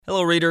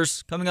Hello,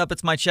 readers. Coming up,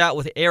 it's my chat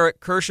with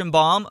Eric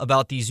Kirschenbaum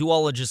about the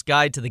Zoologist's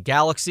Guide to the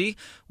Galaxy.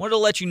 Wanted to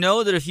let you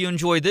know that if you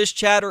enjoy this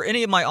chat or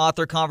any of my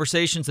author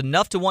conversations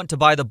enough to want to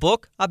buy the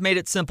book, I've made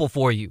it simple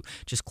for you.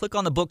 Just click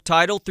on the book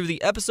title through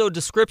the episode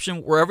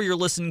description wherever you're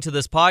listening to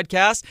this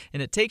podcast,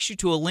 and it takes you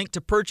to a link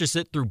to purchase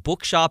it through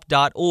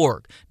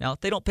bookshop.org. Now,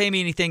 they don't pay me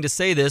anything to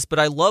say this, but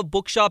I love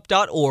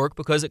bookshop.org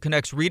because it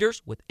connects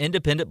readers with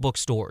independent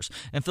bookstores.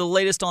 And for the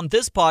latest on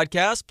this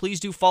podcast, please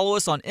do follow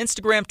us on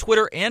Instagram,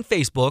 Twitter, and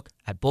Facebook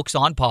at Books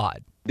on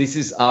Pod. This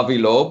is Avi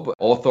Loeb,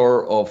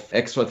 author of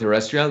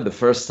Extraterrestrial, the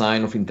first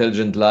sign of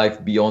intelligent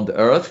life beyond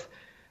Earth,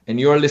 and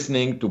you are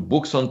listening to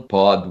Books on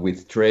Pod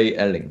with Trey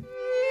Elling.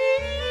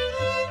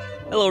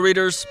 Hello,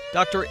 readers.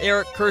 Dr.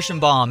 Eric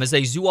Kirschenbaum is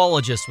a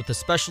zoologist with a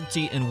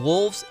specialty in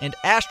wolves and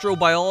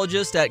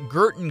astrobiologist at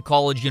Girton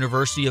College,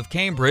 University of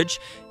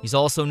Cambridge. He's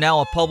also now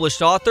a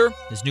published author.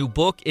 His new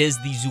book is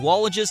The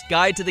Zoologist's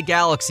Guide to the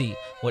Galaxy: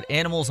 What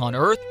Animals on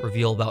Earth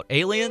Reveal About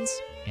Aliens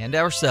and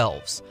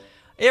Ourselves.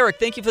 Eric,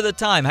 thank you for the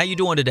time. How you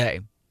doing today?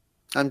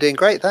 I'm doing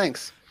great,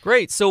 thanks.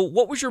 Great. So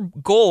what was your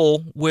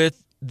goal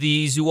with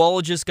the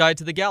Zoologist's Guide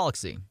to the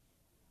Galaxy?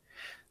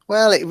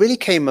 Well, it really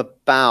came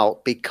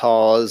about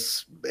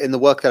because in the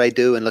work that I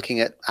do and looking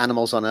at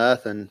animals on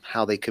Earth and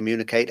how they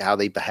communicate, how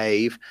they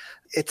behave,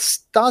 it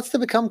starts to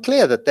become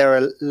clear that there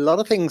are a lot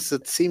of things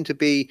that seem to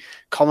be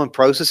common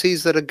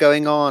processes that are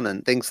going on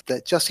and things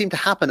that just seem to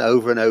happen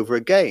over and over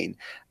again.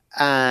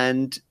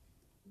 And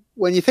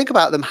when you think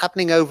about them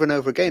happening over and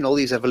over again, all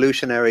these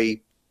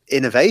evolutionary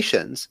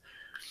innovations,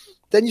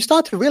 then you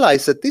start to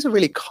realize that these are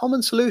really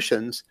common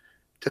solutions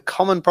to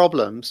common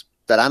problems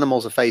that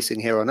animals are facing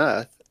here on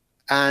Earth.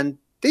 And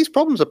these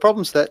problems are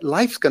problems that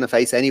life's going to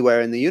face anywhere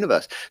in the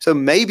universe. So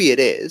maybe it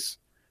is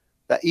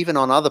that even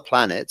on other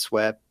planets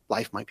where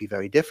life might be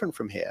very different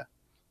from here,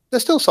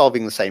 they're still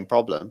solving the same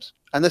problems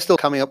and they're still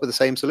coming up with the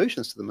same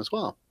solutions to them as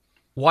well.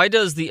 Why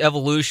does the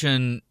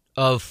evolution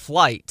of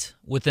flight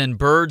within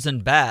birds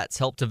and bats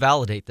help to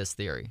validate this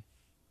theory?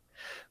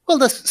 Well,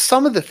 there's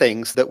some of the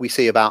things that we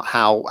see about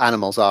how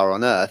animals are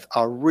on Earth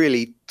are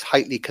really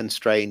tightly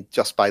constrained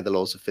just by the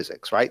laws of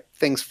physics, right?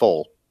 Things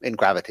fall in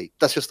gravity.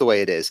 That's just the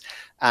way it is.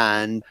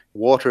 And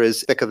water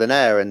is thicker than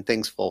air and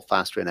things fall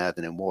faster in air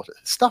than in water.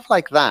 Stuff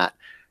like that,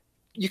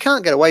 you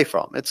can't get away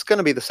from. It's going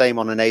to be the same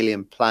on an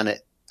alien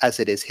planet as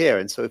it is here.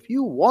 And so if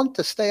you want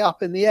to stay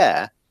up in the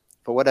air,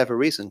 for whatever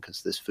reason,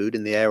 because there's food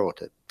in the air or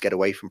to get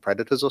away from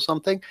predators or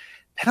something,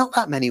 there are not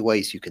that many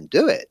ways you can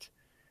do it,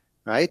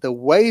 right? The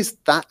ways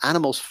that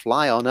animals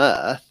fly on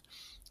Earth,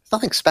 there's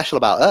nothing special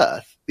about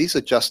Earth. These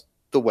are just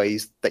the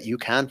ways that you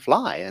can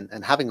fly.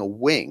 And having a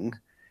wing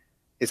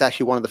is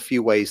actually one of the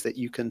few ways that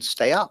you can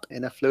stay up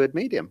in a fluid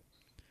medium.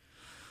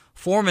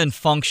 Form and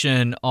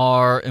function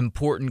are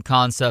important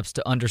concepts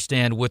to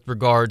understand with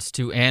regards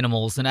to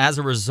animals. And as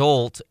a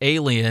result,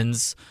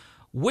 aliens.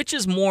 Which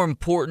is more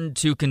important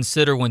to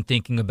consider when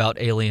thinking about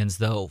aliens,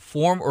 though?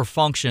 Form or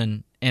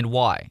function, and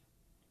why?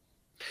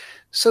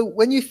 So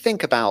when you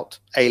think about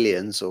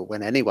aliens, or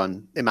when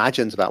anyone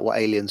imagines about what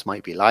aliens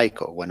might be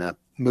like, or when a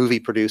movie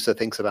producer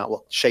thinks about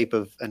what shape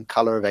of and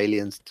color of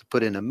aliens to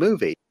put in a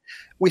movie,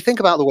 we think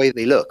about the way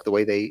they look, the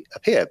way they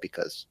appear,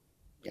 because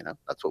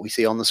that's what we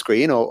see on the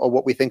screen or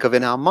what we think of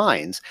in our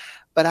minds.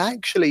 But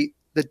actually,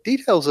 the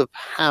details of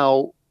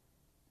how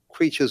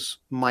creatures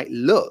might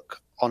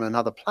look on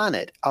another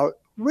planet are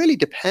really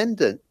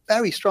dependent,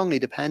 very strongly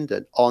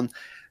dependent on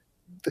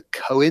the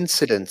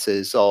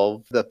coincidences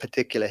of the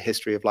particular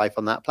history of life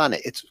on that planet.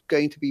 It's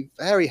going to be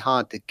very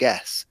hard to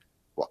guess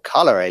what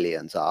color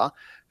aliens are,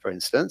 for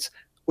instance,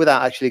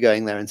 without actually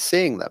going there and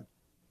seeing them.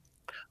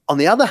 On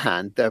the other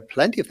hand, there are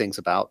plenty of things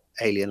about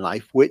alien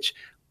life which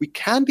we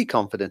can be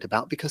confident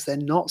about because they're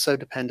not so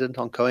dependent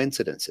on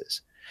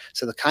coincidences.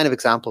 So the kind of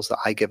examples that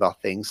I give are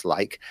things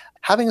like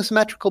having a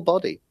symmetrical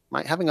body,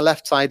 right? Having a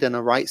left side and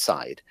a right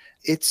side.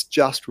 It's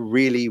just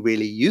really,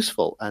 really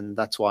useful. And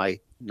that's why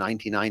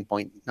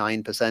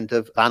 99.9%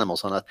 of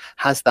animals on Earth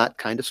has that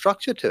kind of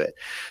structure to it.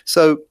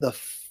 So the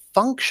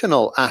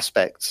functional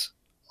aspects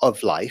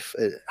of life,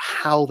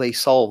 how they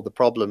solve the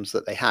problems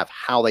that they have,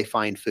 how they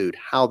find food,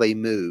 how they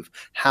move,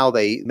 how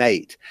they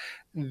mate,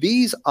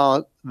 these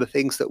are the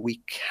things that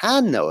we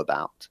can know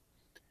about,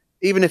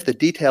 even if the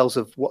details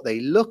of what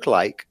they look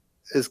like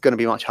is going to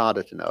be much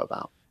harder to know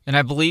about. And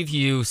I believe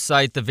you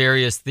cite the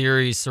various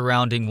theories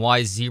surrounding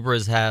why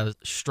zebras have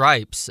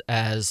stripes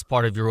as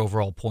part of your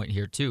overall point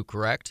here too,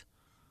 correct?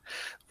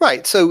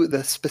 Right. So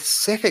the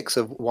specifics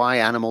of why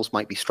animals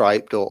might be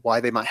striped or why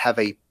they might have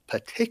a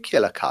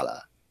particular color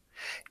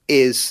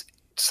is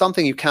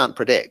something you can't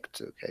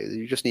predict. Okay,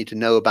 you just need to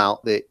know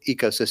about the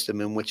ecosystem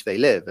in which they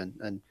live,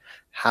 and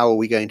how are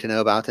we going to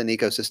know about an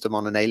ecosystem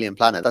on an alien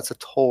planet? That's a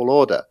tall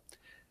order.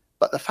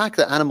 But the fact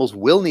that animals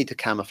will need to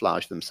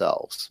camouflage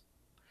themselves,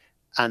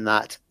 and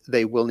that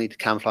they will need to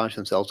camouflage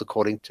themselves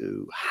according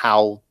to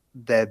how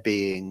they're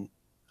being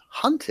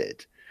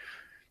hunted,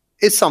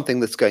 is something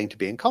that's going to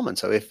be in common.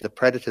 So if the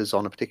predators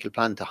on a particular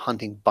planet are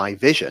hunting by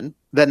vision,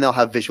 then they'll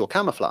have visual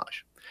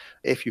camouflage.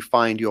 If you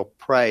find your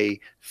prey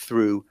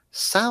through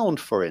sound,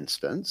 for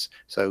instance,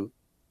 so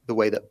the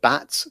way that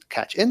bats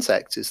catch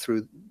insects is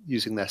through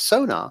using their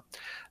sonar,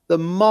 the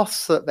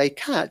moths that they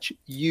catch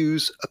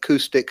use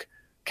acoustic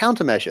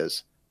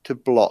countermeasures to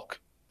block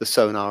the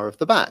sonar of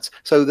the bats.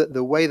 So that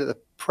the way that the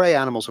prey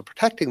animals are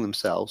protecting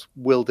themselves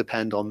will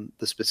depend on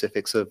the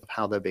specifics of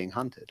how they're being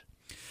hunted.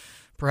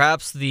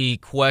 Perhaps the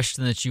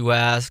question that you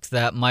asked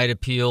that might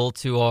appeal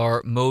to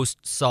our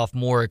most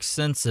sophomoric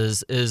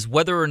senses is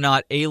whether or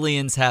not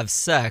aliens have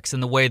sex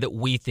in the way that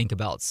we think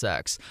about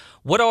sex.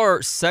 What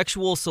are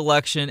sexual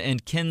selection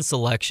and kin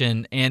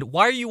selection, and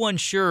why are you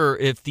unsure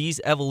if these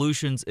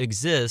evolutions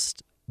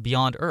exist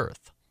beyond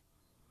Earth?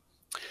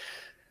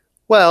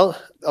 Well,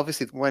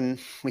 obviously, when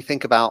we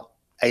think about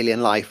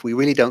alien life, we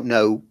really don't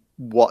know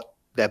what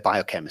their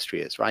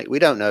biochemistry is, right? We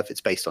don't know if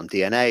it's based on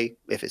DNA,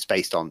 if it's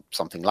based on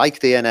something like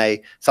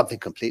DNA, something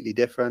completely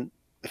different,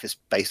 if it's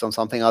based on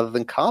something other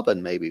than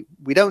carbon, maybe.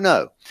 We don't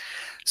know.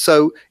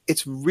 So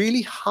it's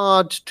really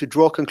hard to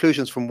draw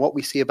conclusions from what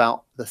we see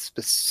about the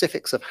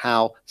specifics of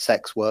how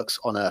sex works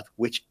on Earth,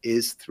 which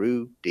is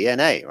through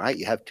DNA, right?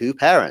 You have two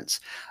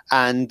parents.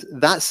 And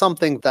that's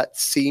something that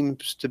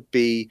seems to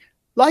be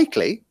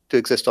likely to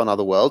exist on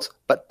other worlds,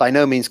 but by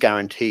no means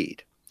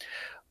guaranteed.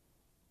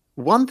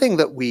 One thing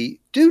that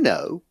we do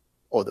know,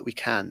 or that we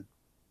can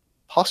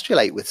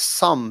postulate with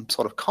some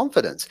sort of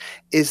confidence,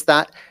 is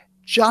that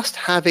just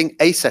having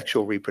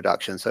asexual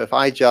reproduction, so if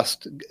I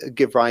just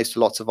give rise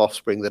to lots of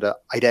offspring that are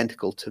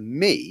identical to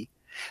me,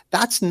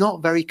 that's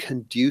not very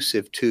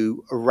conducive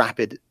to a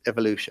rapid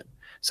evolution.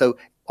 So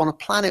on a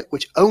planet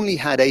which only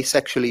had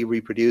asexually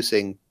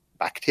reproducing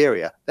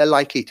bacteria, they're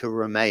likely to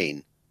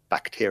remain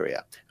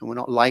bacteria, and we're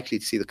not likely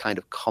to see the kind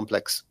of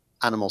complex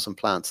animals and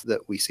plants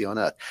that we see on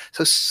Earth.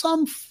 So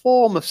some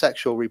form of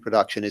sexual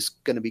reproduction is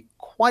going to be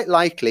quite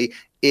likely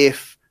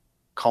if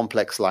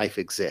complex life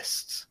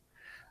exists.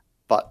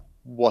 But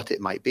what it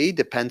might be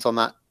depends on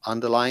that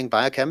underlying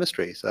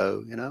biochemistry.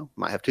 So,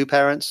 might have two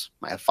parents,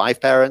 might have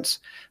five parents,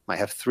 might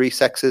have three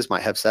sexes,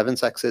 might have seven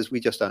sexes. We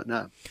just don't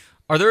know.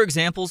 Are there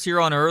examples here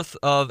on Earth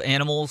of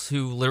animals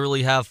who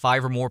literally have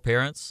five or more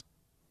parents?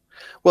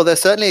 Well,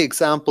 there's certainly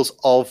examples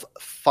of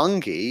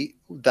fungi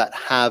that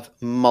have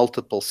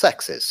multiple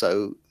sexes.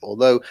 So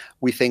although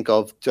we think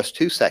of just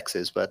two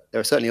sexes, but there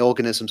are certainly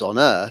organisms on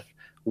Earth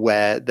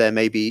where there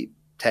may be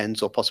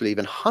tens or possibly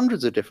even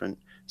hundreds of different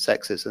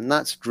sexes. And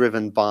that's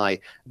driven by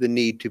the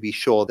need to be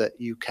sure that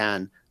you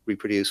can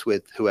reproduce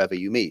with whoever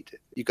you meet.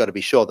 You've got to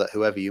be sure that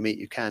whoever you meet,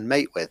 you can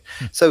mate with.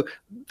 So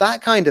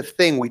that kind of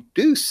thing we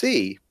do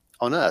see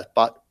on Earth,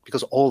 but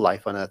because all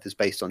life on Earth is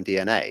based on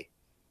DNA,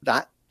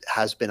 that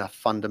has been a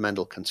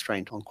fundamental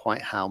constraint on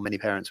quite how many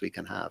parents we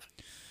can have.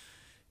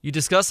 You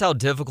discuss how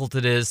difficult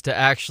it is to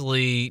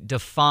actually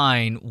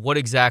define what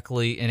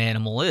exactly an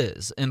animal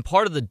is. And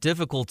part of the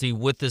difficulty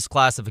with this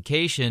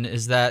classification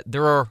is that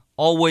there are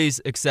always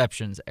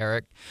exceptions,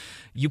 Eric.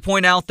 You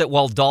point out that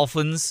while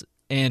dolphins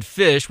and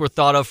fish were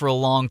thought of for a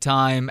long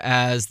time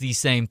as the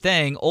same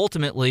thing,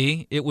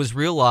 ultimately it was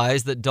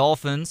realized that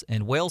dolphins,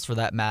 and whales for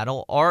that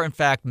matter, are in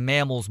fact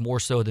mammals more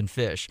so than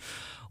fish.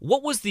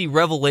 What was the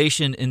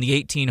revelation in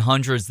the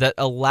 1800s that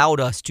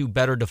allowed us to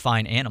better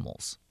define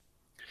animals?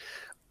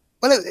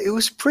 Well, it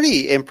was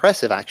pretty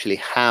impressive, actually,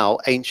 how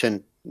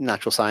ancient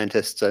natural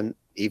scientists and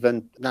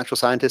even natural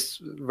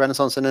scientists,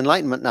 Renaissance and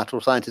Enlightenment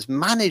natural scientists,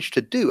 managed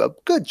to do a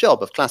good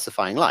job of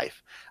classifying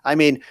life. I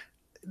mean,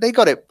 they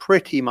got it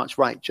pretty much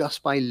right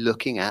just by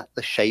looking at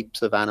the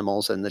shapes of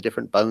animals and the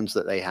different bones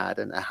that they had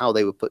and how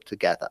they were put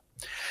together.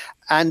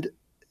 And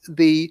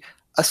the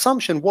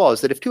assumption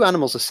was that if two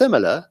animals are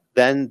similar,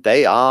 then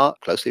they are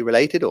closely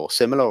related or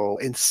similar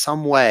or in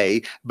some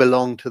way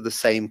belong to the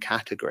same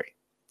category.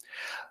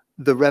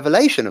 The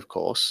revelation, of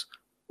course,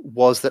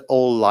 was that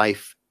all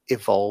life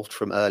evolved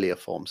from earlier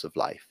forms of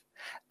life.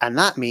 And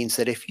that means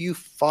that if you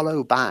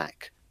follow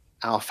back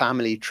our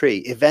family tree,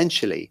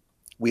 eventually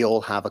we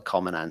all have a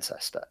common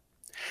ancestor.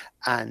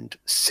 And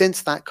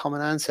since that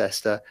common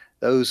ancestor,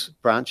 those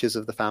branches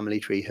of the family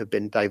tree have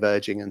been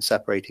diverging and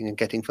separating and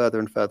getting further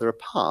and further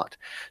apart.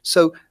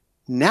 So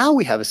now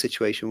we have a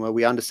situation where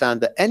we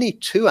understand that any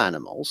two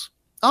animals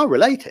are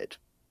related.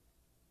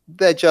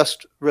 They're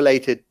just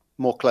related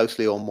more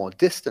closely or more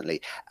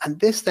distantly. And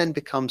this then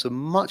becomes a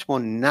much more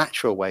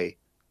natural way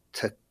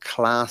to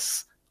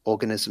class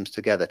organisms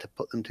together, to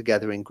put them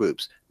together in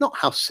groups. Not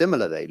how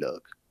similar they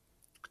look,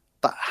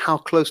 but how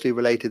closely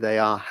related they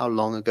are, how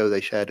long ago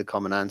they shared a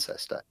common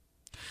ancestor.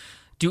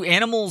 Do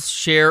animals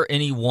share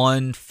any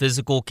one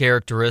physical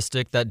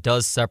characteristic that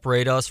does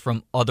separate us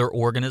from other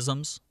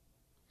organisms?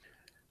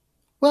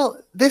 Well,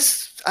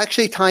 this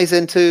actually ties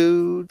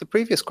into the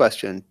previous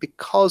question,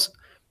 because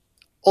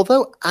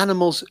although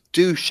animals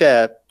do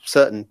share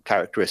certain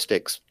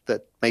characteristics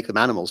that make them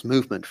animals,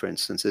 movement, for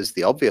instance, is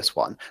the obvious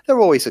one, there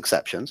are always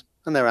exceptions,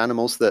 and there are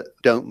animals that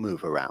don't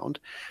move around.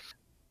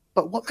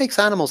 But what makes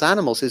animals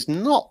animals is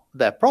not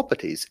their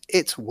properties,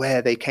 it's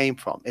where they came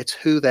from. It's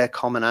who their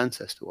common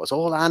ancestor was.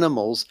 All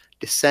animals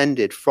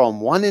descended from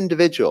one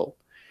individual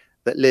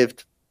that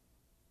lived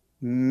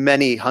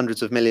many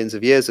hundreds of millions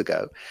of years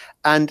ago,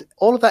 and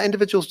all of that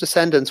individual's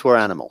descendants were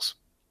animals.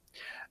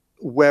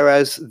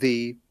 Whereas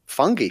the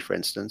fungi, for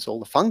instance, all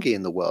the fungi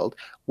in the world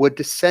were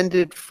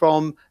descended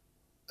from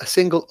a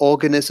single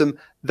organism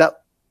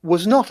that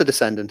was not a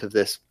descendant of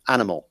this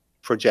animal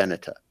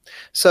progenitor.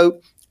 So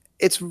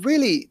it's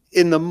really,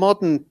 in the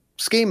modern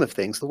scheme of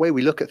things, the way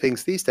we look at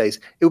things these days,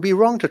 it would be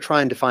wrong to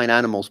try and define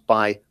animals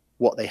by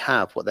what they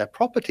have, what their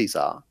properties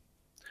are,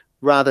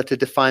 rather to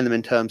define them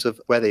in terms of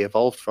where they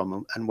evolved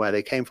from and where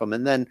they came from.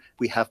 And then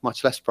we have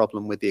much less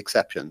problem with the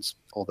exceptions,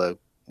 although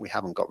we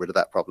haven't got rid of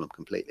that problem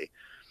completely.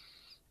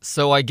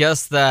 So I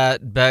guess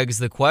that begs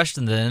the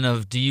question then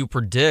of, do you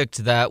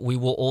predict that we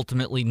will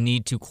ultimately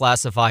need to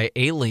classify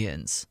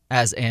aliens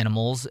as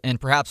animals? And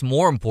perhaps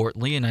more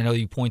importantly, and I know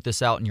you point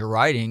this out in your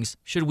writings,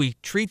 should we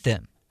treat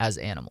them as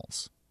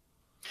animals?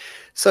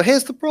 So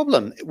here's the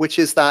problem, which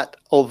is that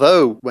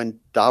although when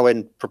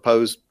Darwin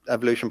proposed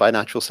evolution by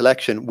natural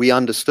selection, we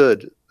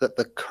understood that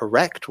the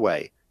correct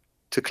way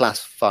to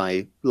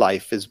classify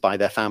life is by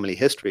their family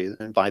history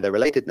and by their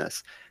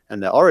relatedness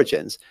and their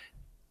origins,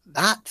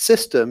 that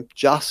system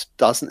just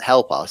doesn't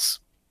help us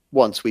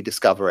once we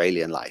discover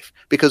alien life,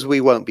 because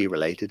we won't be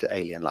related to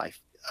alien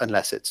life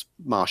unless it's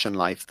Martian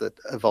life that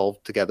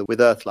evolved together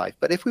with Earth life.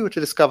 But if we were to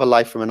discover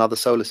life from another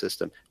solar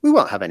system, we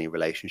won't have any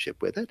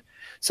relationship with it.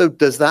 So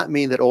does that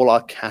mean that all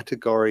our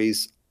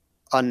categories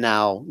are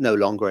now no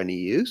longer any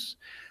use?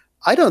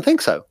 I don't think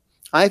so.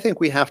 I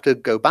think we have to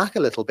go back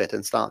a little bit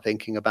and start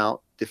thinking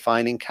about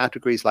defining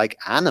categories like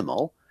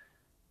animal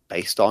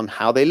based on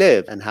how they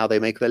live and how they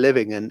make their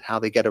living and how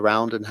they get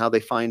around and how they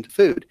find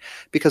food.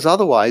 Because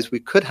otherwise we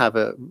could have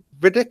a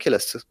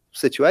ridiculous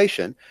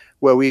situation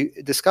where we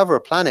discover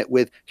a planet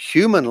with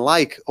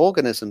human-like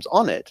organisms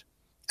on it,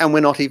 and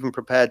we're not even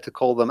prepared to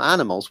call them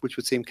animals, which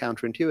would seem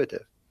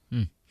counterintuitive.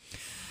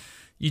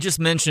 You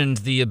just mentioned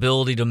the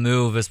ability to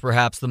move as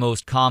perhaps the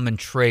most common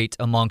trait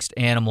amongst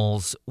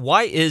animals.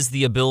 Why is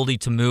the ability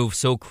to move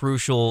so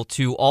crucial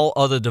to all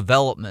other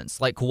developments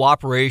like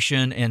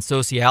cooperation and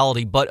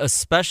sociality, but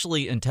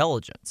especially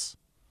intelligence?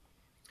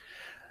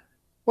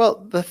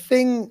 Well, the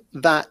thing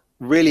that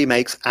really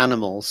makes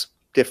animals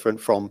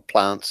different from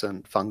plants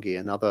and fungi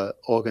and other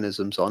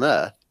organisms on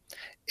Earth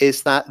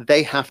is that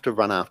they have to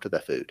run after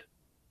their food.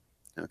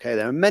 Okay,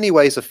 there are many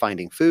ways of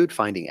finding food,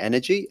 finding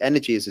energy.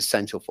 Energy is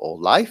essential for all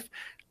life.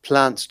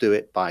 Plants do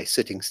it by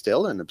sitting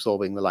still and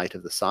absorbing the light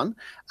of the sun.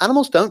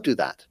 Animals don't do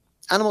that.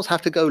 Animals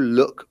have to go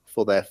look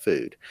for their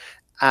food.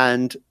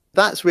 And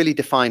that's really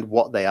defined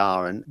what they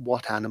are and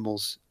what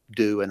animals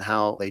do and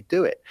how they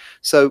do it.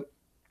 So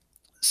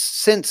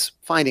since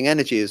finding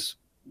energy is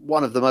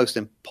one of the most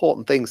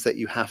important things that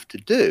you have to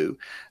do,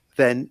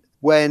 then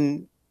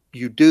when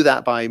you do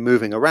that by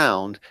moving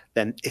around,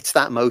 then it's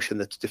that motion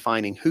that's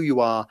defining who you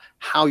are,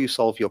 how you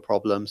solve your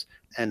problems,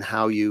 and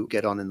how you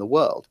get on in the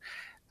world.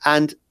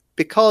 And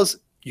because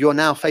you're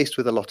now faced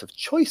with a lot of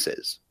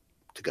choices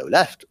to go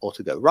left or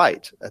to go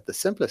right at the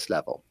simplest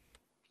level,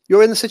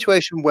 you're in the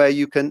situation where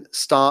you can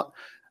start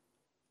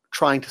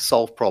trying to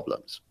solve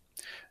problems.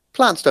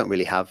 Plants don't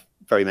really have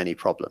very many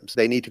problems.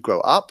 They need to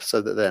grow up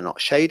so that they're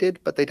not shaded,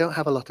 but they don't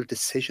have a lot of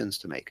decisions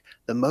to make.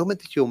 The moment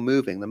that you're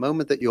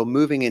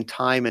moving in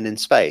time and in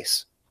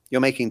space, you're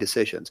making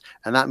decisions.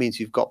 And that means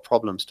you've got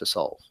problems to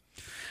solve.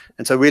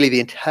 And so really the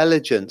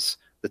intelligence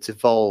that's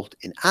evolved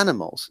in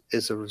animals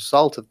is a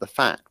result of the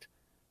fact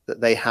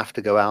that they have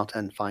to go out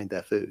and find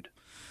their food.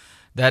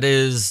 That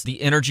is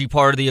the energy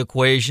part of the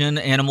equation.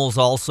 Animals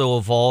also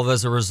evolve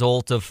as a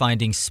result of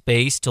finding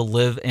space to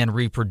live and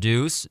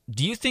reproduce.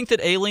 Do you think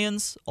that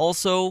aliens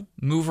also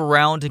move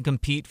around and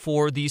compete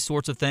for these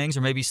sorts of things,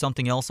 or maybe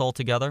something else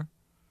altogether?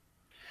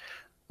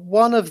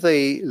 One of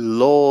the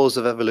laws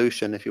of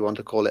evolution, if you want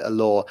to call it a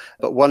law,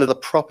 but one of the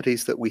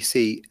properties that we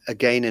see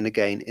again and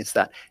again is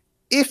that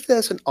if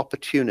there's an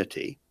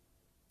opportunity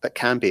that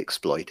can be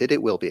exploited,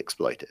 it will be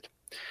exploited.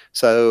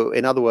 So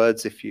in other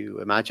words, if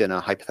you imagine a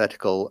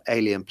hypothetical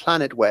alien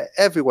planet where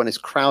everyone is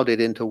crowded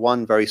into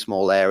one very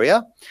small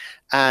area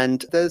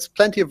and there's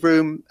plenty of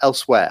room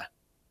elsewhere,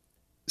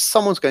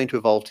 someone's going to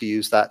evolve to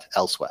use that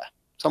elsewhere.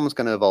 Someone's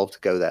going to evolve to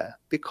go there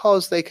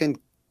because they can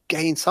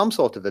gain some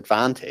sort of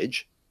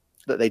advantage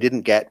that they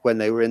didn't get when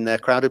they were in their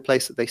crowded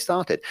place that they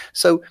started.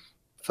 So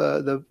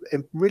for the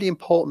really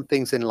important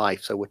things in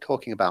life, so we're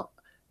talking about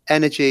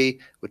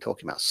energy, we're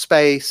talking about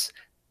space,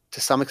 to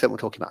some extent, we're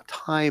talking about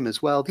time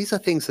as well. These are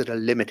things that are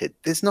limited.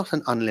 There's not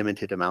an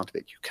unlimited amount of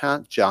it. You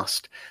can't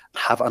just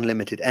have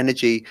unlimited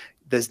energy.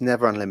 There's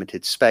never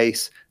unlimited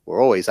space.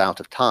 We're always out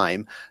of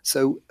time.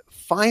 So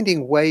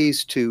finding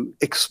ways to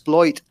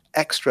exploit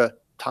extra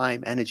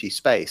time, energy,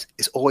 space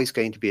is always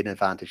going to be an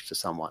advantage to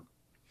someone.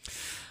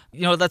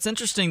 You know, that's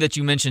interesting that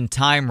you mentioned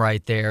time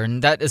right there.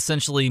 And that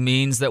essentially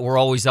means that we're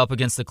always up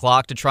against the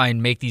clock to try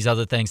and make these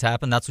other things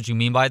happen. That's what you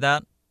mean by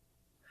that?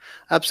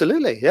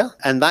 Absolutely, yeah.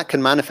 And that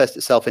can manifest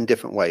itself in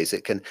different ways.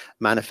 It can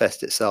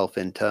manifest itself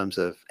in terms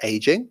of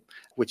aging,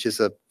 which is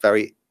a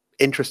very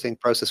interesting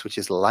process which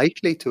is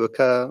likely to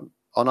occur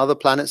on other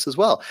planets as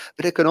well.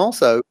 But it can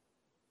also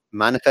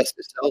manifest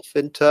itself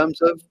in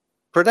terms of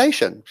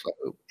predation.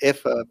 So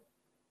if a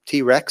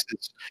T-Rex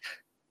is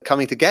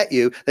coming to get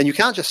you, then you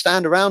can't just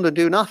stand around and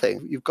do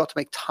nothing. You've got to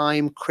make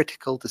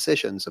time-critical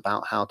decisions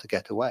about how to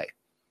get away.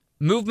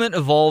 Movement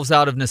evolves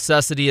out of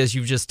necessity, as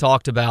you've just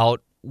talked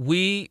about.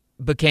 We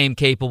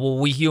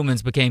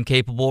humans became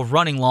capable of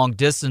running long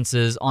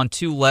distances on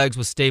two legs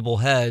with stable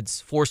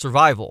heads for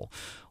survival.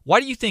 Why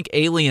do you think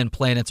alien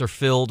planets are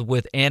filled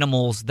with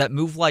animals that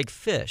move like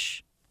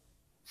fish?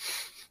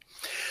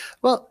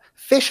 Well,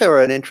 fish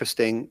are an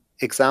interesting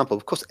example.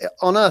 Of course,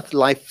 on Earth,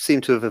 life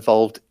seemed to have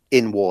evolved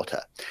in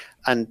water.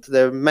 And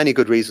there are many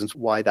good reasons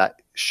why that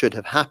should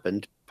have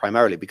happened,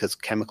 primarily because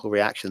chemical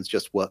reactions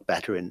just work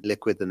better in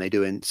liquid than they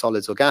do in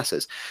solids or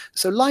gases.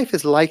 So life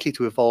is likely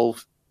to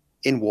evolve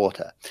in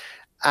water.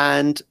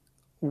 And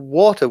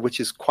water, which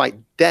is quite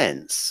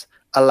dense,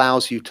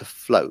 allows you to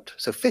float.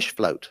 So fish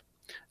float.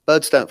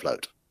 Birds don't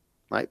float,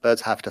 right?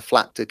 Birds have to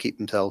flap to keep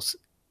themselves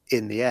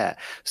in the air.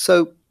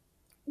 So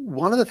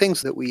one of the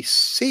things that we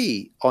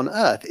see on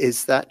Earth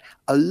is that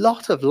a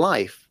lot of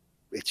life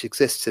which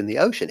exists in the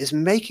ocean is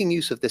making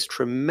use of this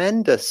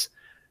tremendous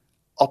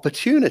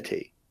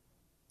opportunity,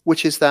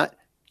 which is that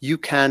you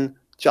can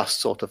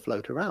just sort of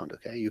float around,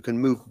 okay? You can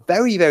move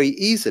very, very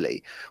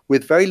easily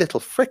with very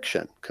little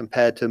friction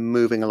compared to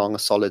moving along a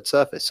solid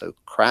surface. So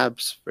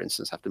crabs, for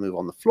instance, have to move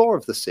on the floor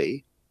of the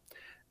sea.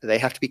 They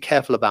have to be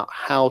careful about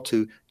how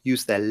to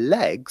use their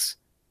legs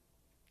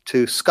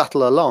to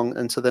scuttle along,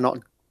 and so they're not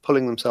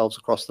pulling themselves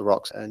across the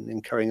rocks and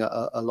incurring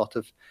a lot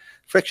of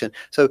friction.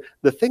 So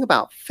the thing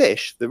about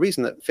fish, the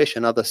reason that fish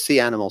and other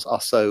sea animals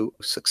are so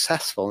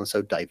successful and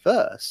so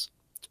diverse,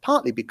 it's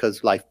partly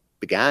because life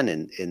began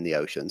in the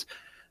oceans,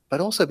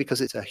 but also because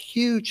it's a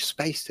huge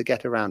space to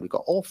get around. We've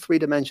got all three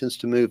dimensions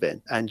to move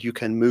in, and you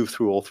can move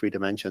through all three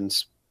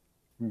dimensions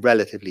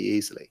relatively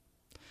easily.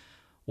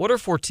 What are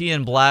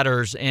Fortean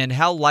bladders, and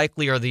how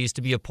likely are these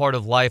to be a part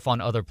of life on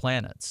other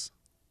planets?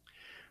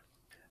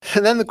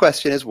 And then the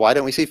question is, why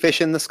don't we see fish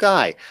in the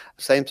sky?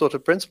 Same sort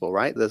of principle,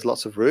 right? There's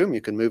lots of room.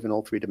 You can move in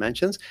all three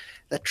dimensions.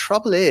 The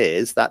trouble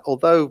is that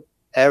although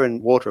air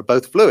and water are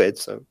both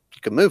fluids, so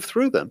you can move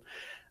through them,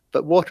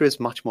 but water is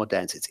much more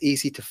dense. It's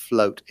easy to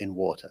float in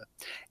water.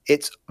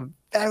 It's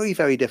very,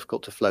 very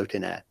difficult to float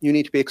in air. You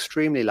need to be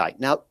extremely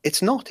light. Now,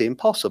 it's not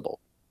impossible,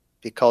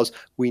 because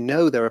we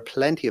know there are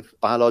plenty of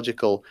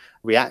biological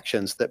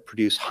reactions that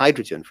produce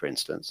hydrogen, for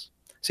instance.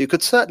 So you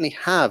could certainly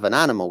have an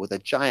animal with a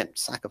giant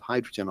sack of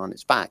hydrogen on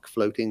its back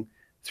floating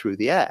through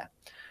the air.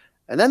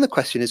 And then the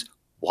question is,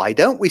 why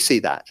don't we see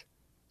that?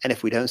 And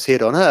if we don't see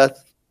it on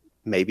Earth,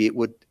 maybe it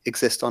would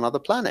exist on other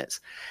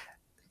planets.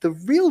 The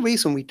real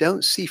reason we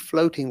don't see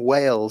floating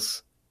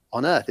whales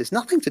on Earth is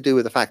nothing to do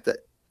with the fact that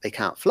they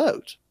can't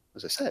float.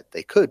 As I said,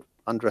 they could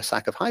under a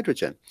sack of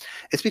hydrogen.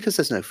 It's because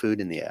there's no food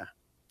in the air.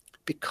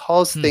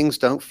 Because things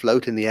don't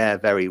float in the air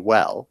very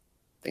well,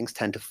 things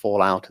tend to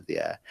fall out of the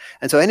air.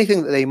 And so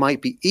anything that they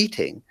might be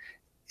eating,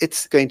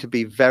 it's going to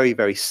be very,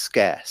 very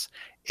scarce.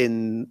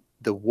 In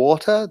the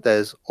water,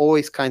 there's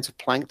always kinds of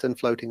plankton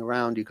floating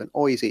around. You can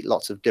always eat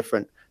lots of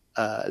different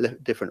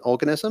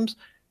organisms.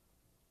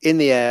 In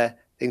the air,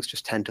 things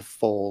just tend to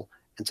fall.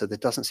 And so there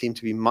doesn't seem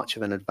to be much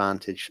of an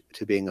advantage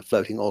to being a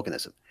floating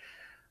organism.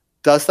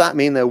 Does that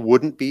mean there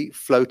wouldn't be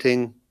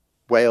floating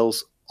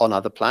whales on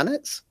other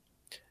planets?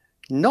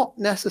 Not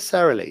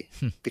necessarily,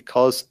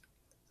 because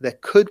there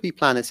could be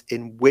planets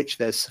in which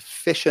there's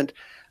sufficient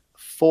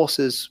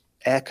forces,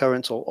 air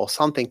currents, or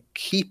something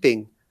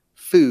keeping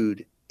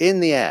food in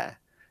the air.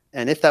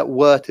 And if that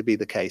were to be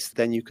the case,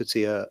 then you could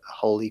see a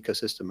whole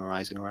ecosystem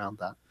arising around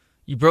that.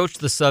 You broached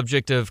the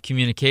subject of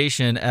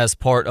communication as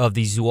part of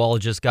the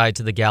Zoologist's Guide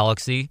to the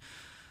Galaxy.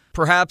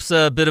 Perhaps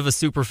a bit of a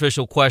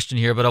superficial question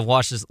here, but I've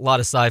watched a lot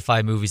of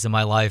sci-fi movies in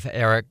my life,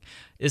 Eric.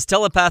 Is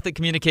telepathic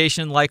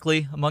communication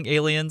likely among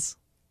aliens?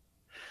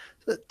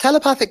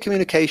 Telepathic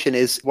communication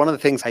is one of the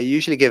things I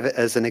usually give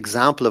as an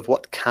example of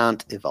what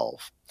can't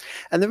evolve.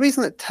 And the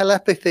reason that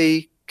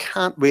telepathy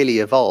can't really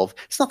evolve,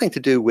 it's nothing to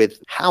do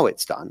with how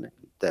it's done.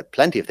 There are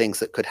plenty of things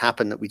that could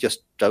happen that we just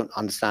don't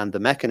understand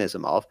the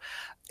mechanism of.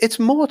 It's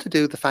more to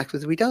do with the fact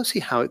that we don't see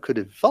how it could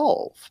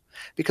evolve,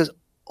 because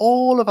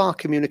all of our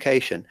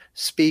communication,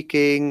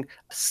 speaking,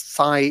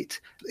 sight,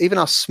 even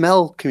our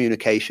smell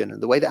communication,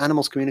 and the way that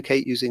animals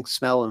communicate using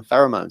smell and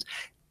pheromones,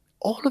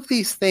 all of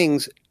these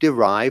things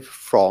derive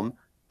from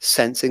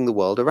sensing the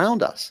world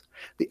around us.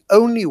 The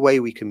only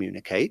way we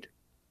communicate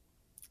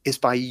is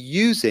by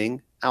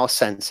using our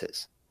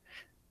senses.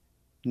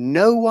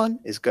 No one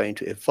is going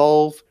to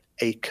evolve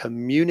a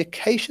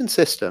communication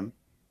system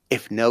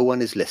if no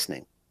one is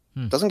listening.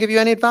 It doesn't give you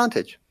any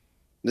advantage.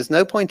 There's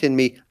no point in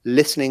me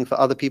listening for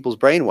other people's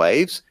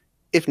brainwaves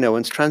if no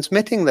one's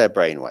transmitting their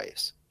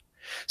brainwaves.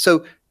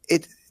 So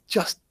it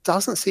just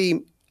doesn't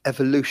seem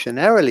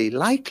evolutionarily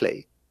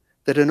likely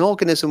that an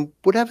organism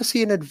would ever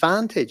see an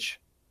advantage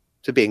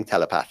to being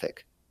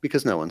telepathic,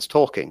 because no one's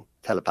talking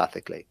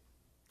telepathically.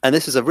 And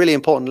this is a really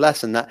important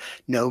lesson, that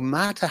no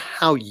matter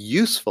how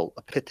useful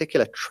a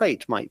particular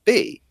trait might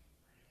be,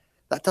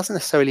 that doesn't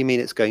necessarily mean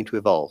it's going to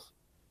evolve.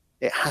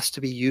 It has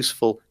to be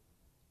useful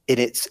in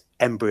its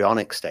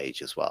embryonic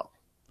stage as well.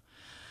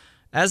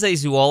 As a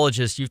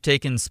zoologist, you've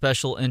taken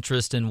special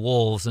interest in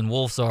wolves, and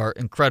wolves are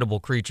incredible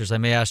creatures. I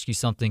may ask you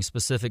something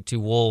specific to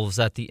wolves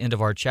at the end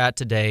of our chat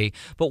today,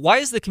 but why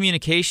is the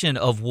communication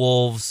of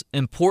wolves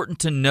important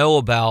to know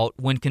about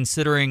when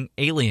considering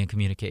alien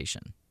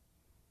communication?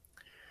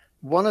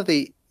 One of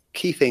the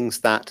key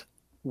things that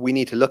we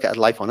need to look at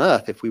life on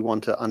Earth if we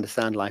want to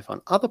understand life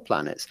on other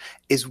planets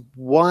is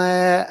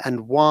where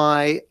and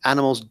why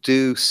animals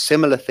do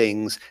similar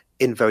things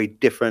in very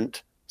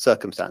different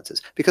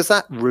circumstances, because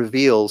that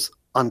reveals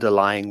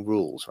underlying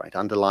rules, right?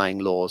 Underlying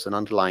laws and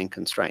underlying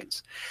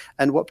constraints.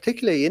 And what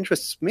particularly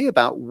interests me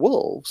about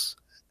wolves,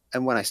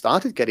 and when I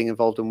started getting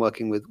involved in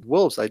working with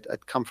wolves, I'd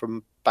come from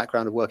a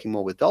background of working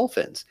more with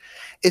dolphins,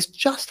 is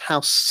just how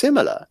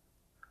similar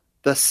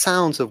the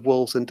sounds of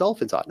wolves and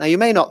dolphins are. Now, you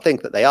may not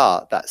think that they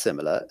are that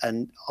similar,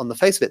 and on the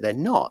face of it, they're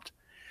not.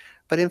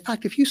 But in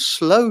fact, if you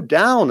slow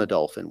down a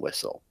dolphin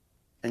whistle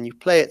and you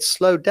play it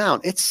slowed down,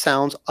 it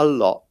sounds a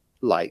lot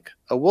like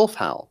a wolf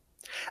howl.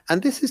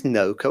 And this is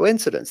no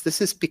coincidence.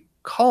 This is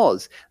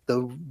because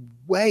the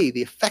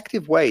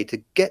effective way to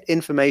get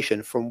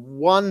information from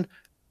one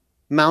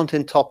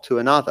mountaintop to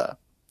another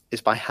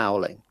is by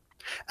howling.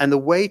 And the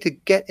way to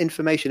get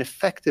information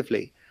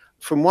effectively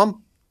from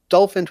one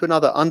dolphin to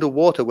another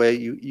underwater where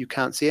you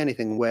can't see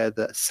anything, where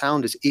the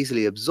sound is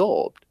easily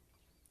absorbed,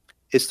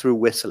 is through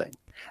whistling.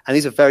 And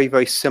these are very,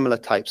 very similar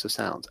types of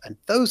sounds. And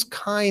those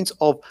kinds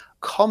of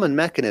common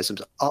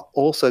mechanisms are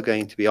also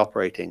going to be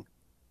operating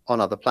on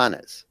other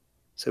planets.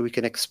 So we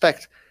can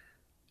expect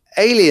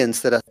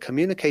aliens that are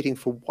communicating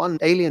from one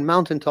alien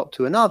mountaintop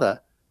to another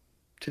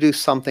to do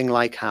something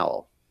like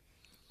howl.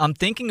 I'm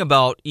thinking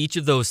about each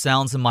of those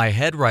sounds in my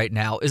head right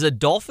now. Is a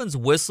dolphin's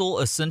whistle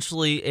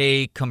essentially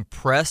a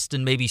compressed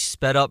and maybe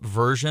sped up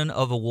version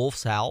of a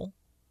wolf's howl?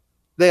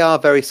 They are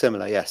very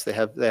similar, yes. They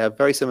have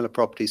very similar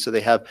properties. So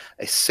they have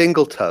a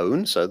single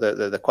tone, so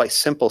they're quite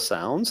simple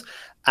sounds,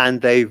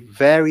 and they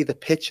vary the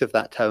pitch of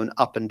that tone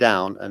up and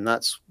down, and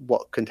that's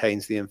what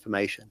contains the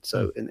information.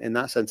 So in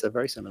that sense, they're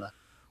very similar.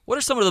 What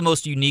are some of the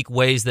most unique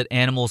ways that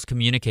animals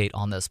communicate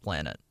on this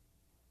planet?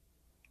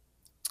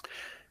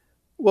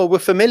 Well, we're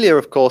familiar,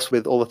 of course,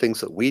 with all the things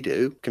that we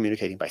do,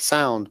 communicating by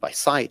sound, by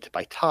sight,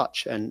 by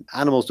touch, and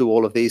animals do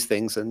all of these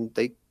things, and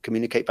they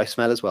communicate by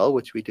smell as well,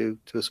 which we do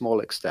to a small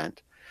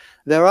extent.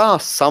 There are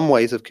some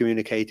ways of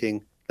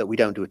communicating that we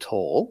don't do at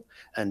all,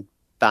 and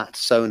bat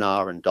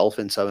sonar and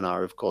dolphin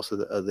sonar, of course, are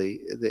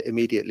the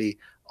immediately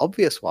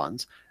obvious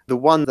ones. The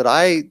one that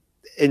I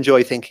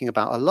enjoy thinking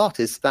about a lot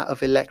is that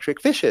of electric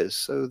fishes.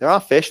 So there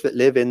are fish that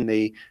live in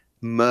the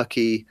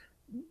murky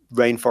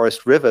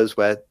rainforest rivers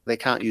where they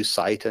can't use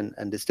sight, and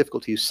it's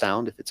difficult to use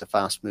sound if it's a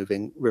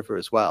fast-moving river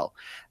as well.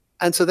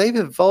 And so they've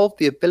evolved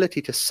the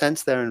ability to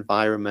sense their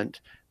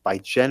environment by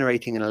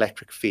generating an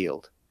electric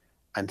field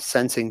and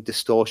sensing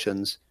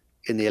distortions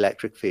in the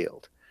electric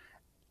field.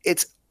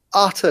 It's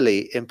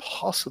utterly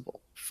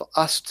impossible for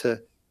us to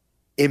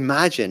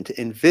imagine,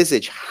 to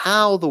envisage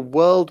how the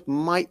world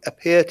might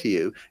appear to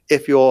you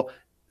if you're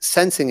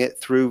sensing it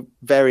through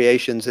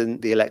variations in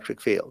the electric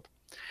field.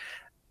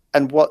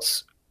 And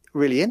what's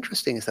really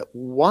interesting is that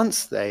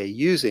once they're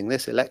using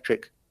this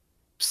electric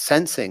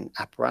sensing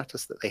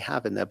apparatus that they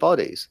have in their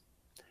bodies,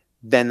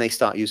 then they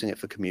start using it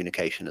for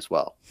communication as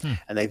well.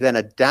 And they've then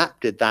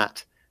adapted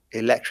that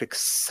electric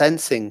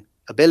sensing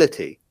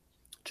ability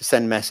to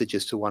send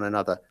messages to one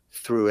another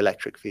through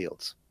electric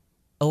fields.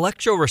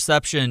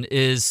 Electroreception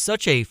is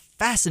such a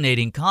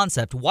fascinating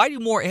concept. Why do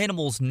more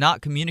animals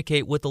not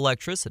communicate with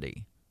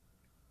electricity?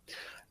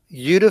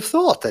 You'd have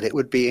thought that it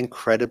would be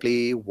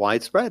incredibly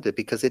widespread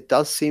because it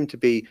does seem to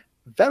be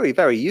very,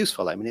 very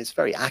useful. I mean, it's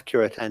very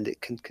accurate and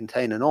it can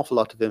contain an awful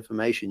lot of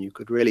information. You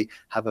could really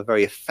have a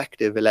very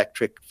effective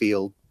electric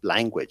field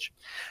language.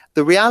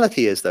 The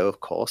reality is, though, of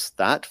course,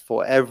 that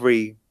for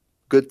every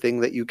good thing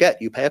that you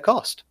get, you pay a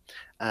cost.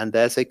 And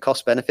there's a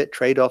cost-benefit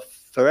trade-off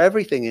for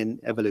everything in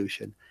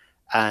evolution.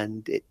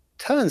 And it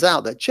turns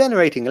out that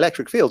generating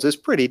electric fields is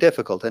pretty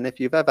difficult. And if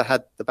you've ever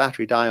had the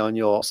battery die on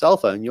your cell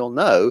phone, you'll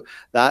know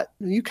that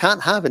you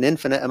can't have an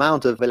infinite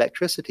amount of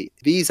electricity.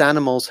 These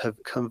animals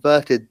have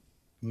converted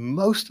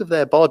most of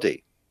their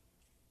body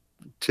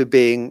to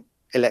being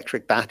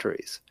electric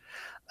batteries.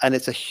 And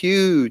it's a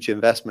huge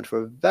investment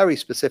for a very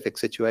specific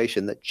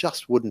situation that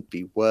just wouldn't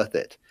be worth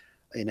it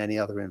in any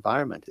other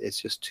environment. It's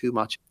just too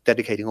much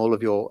dedicating all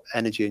of your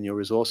energy and your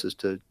resources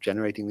to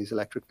generating these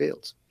electric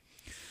fields.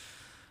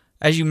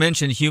 As you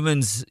mentioned,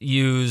 humans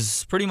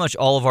use pretty much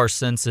all of our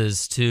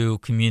senses to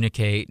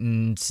communicate,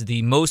 and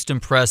the most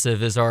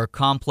impressive is our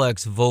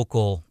complex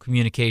vocal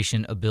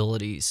communication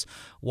abilities.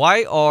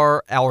 Why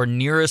are our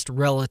nearest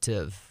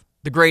relative,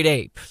 the great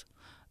ape,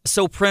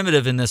 so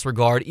primitive in this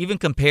regard, even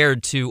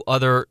compared to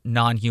other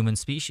non-human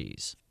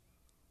species?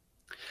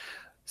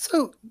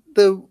 So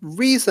the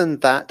reason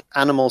that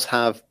animals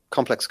have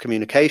complex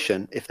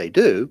communication, if they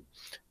do,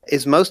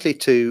 is mostly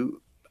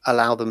to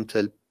allow them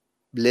to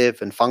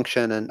live and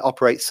function and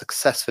operate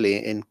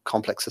successfully in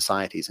complex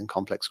societies and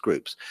complex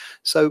groups.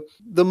 So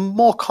the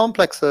more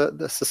complex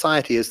the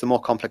society is, the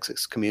more complex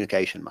its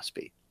communication must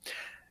be.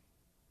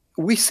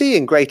 We see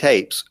in great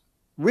apes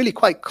really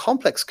quite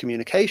complex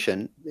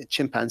communication.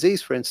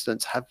 Chimpanzees, for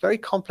instance, have very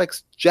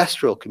complex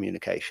gestural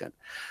communication.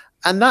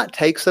 And that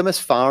takes them as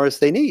far as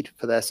they need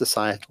for their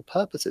societal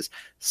purposes.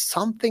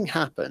 Something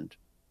happened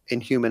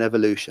in human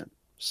evolution.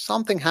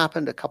 Something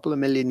happened a couple of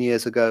million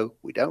years ago.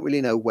 We don't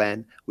really know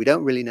when. We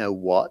don't really know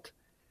what.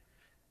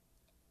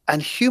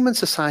 And human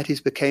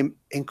societies became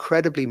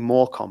incredibly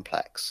more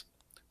complex,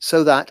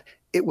 so that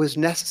it was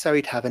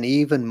necessary to have an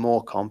even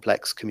more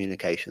complex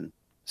communication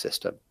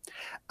system.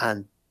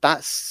 And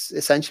that's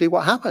essentially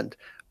what happened.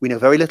 We know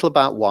very little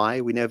about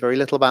why, we know very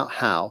little about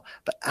how,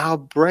 but our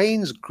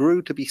brains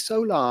grew to be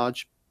so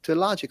large, to a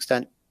large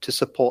extent, to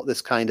support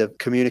this kind of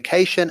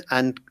communication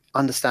and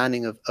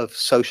understanding of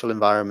social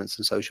environments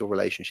and social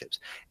relationships.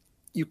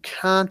 You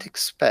can't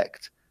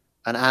expect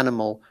an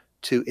animal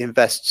to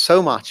invest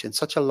so much in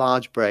such a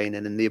large brain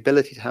and in the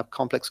ability to have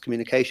complex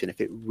communication if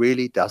it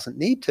really doesn't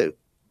need to.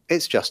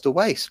 It's just a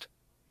waste.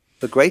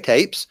 The great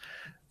apes,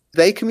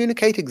 they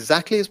communicate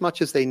exactly as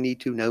much as they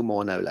need to, no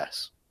more, no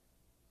less.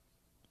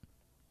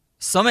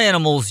 Some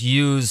animals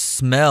use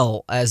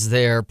smell as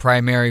their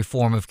primary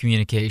form of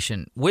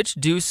communication. Which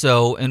do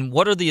so, and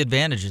what are the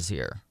advantages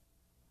here?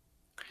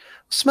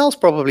 Smell's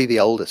probably the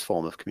oldest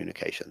form of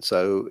communication.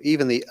 So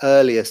even the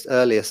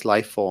earliest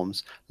life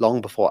forms,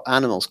 long before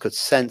animals could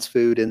sense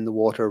food in the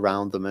water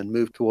around them and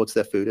move towards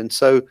their food. And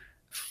so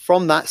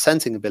from that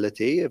sensing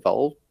ability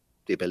evolved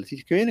the ability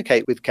to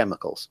communicate with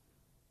chemicals.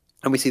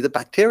 And we see that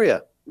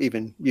bacteria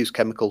even use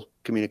chemical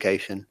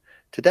communication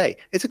today.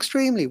 It's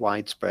extremely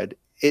widespread.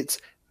 It's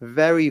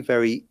very,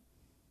 very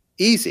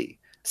easy,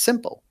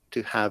 simple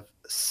to have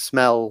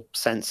smell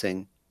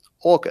sensing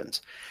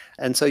organs.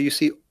 And so you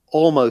see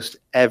almost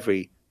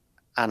every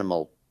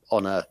animal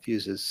on Earth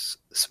uses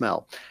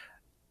smell.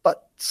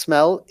 But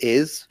smell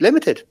is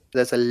limited.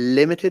 There's a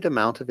limited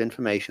amount of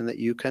information that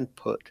you can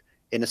put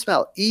in a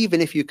smell,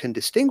 even if you can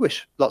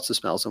distinguish lots of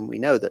smells. And we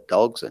know that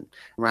dogs and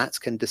rats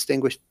can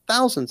distinguish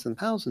thousands and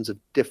thousands of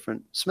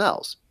different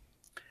smells.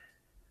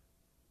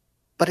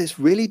 But it's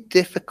really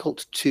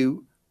difficult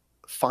to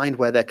find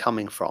where they're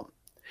coming from.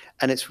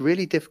 And it's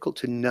really difficult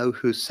to know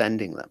who's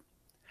sending them.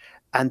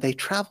 And they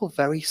travel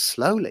very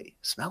slowly.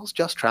 Smells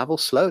just travel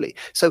slowly.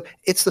 So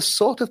it's the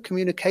sort of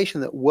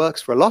communication that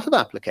works for a lot of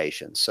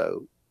applications.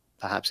 So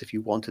perhaps if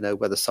you want to know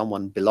whether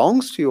someone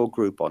belongs to your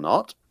group or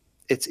not,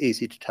 it's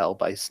easy to tell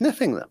by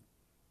sniffing them.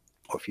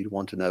 Or if you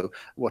want to know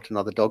what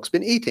another dog's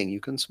been eating, you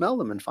can smell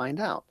them and find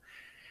out.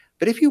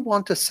 But if you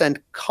want to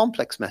send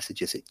complex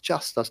messages, it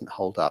just doesn't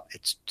hold up.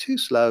 It's too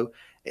slow.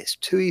 It's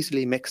too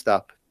easily mixed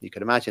up. You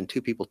can imagine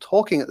two people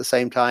talking at the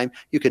same time.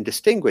 You can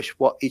distinguish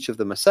what each of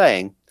them are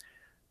saying.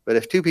 But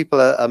if two people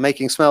are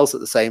making smells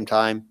at the same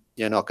time,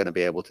 you're not going to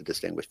be able to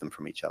distinguish them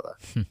from each other.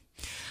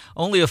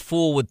 Only a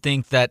fool would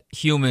think that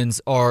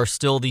humans are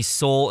still the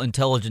sole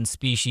intelligent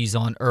species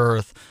on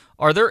Earth.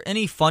 Are there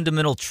any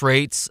fundamental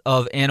traits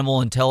of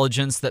animal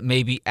intelligence that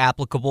may be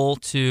applicable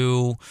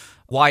to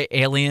why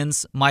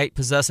aliens might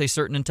possess a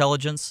certain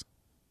intelligence?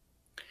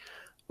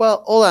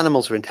 Well, all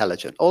animals are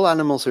intelligent. All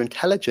animals are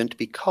intelligent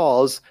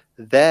because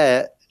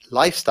their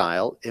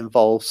lifestyle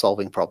involves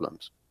solving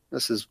problems.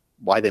 This is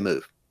why they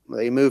move.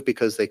 They move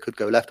because they could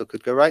go left or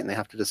could go right, and they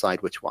have to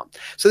decide which one.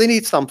 So they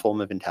need some form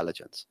of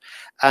intelligence.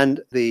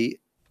 And the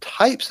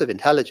types of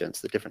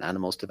intelligence that different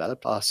animals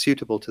develop are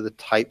suitable to the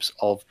types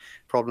of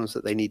problems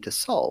that they need to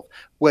solve.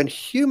 When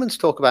humans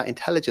talk about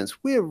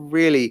intelligence, we're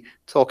really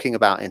talking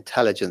about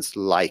intelligence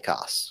like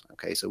us.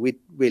 Okay, so we'd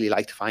really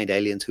like to find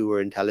aliens who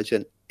are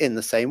intelligent in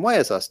the same way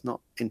as us,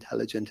 not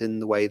intelligent in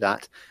the way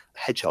that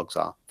hedgehogs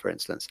are, for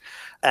instance.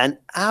 And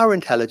our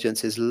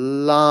intelligence is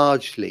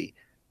largely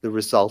the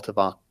result of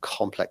our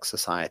complex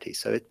society.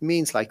 So it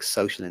means like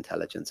social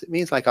intelligence. It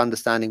means like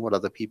understanding what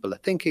other people are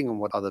thinking and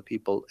what other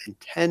people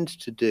intend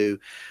to do.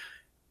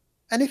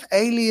 And if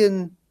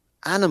alien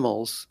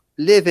animals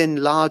live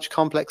in large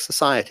complex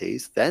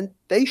societies, then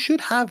they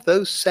should have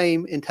those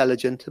same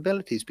intelligent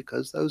abilities,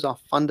 because those are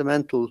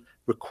fundamental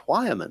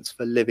requirements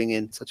for living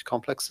in such a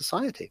complex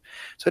society.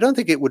 So I don't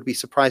think it would be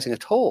surprising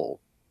at all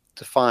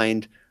to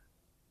find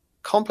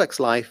complex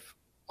life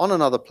on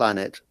another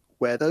planet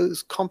where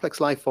those complex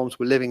life forms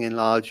were living in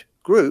large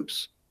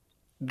groups,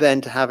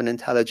 than to have an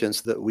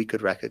intelligence that we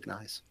could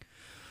recognize.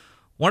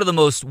 One of the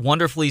most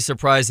wonderfully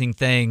surprising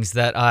things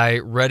that I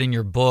read in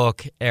your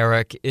book,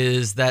 Eric,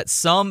 is that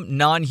some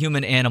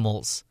non-human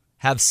animals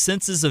have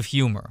senses of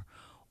humor.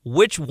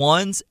 Which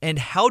ones, and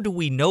how do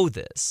we know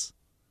this?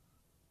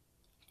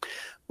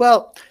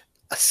 Well,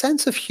 a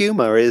sense of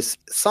humor is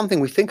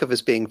something we think of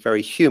as being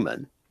very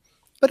human.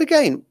 But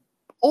again,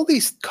 all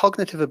these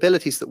cognitive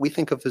abilities that we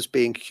think of as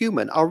being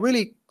human are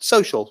really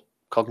social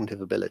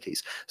cognitive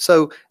abilities.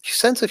 So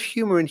sense of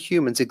humor in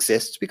humans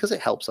exists because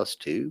it helps us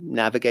to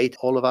navigate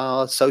all of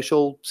our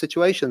social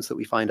situations that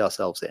we find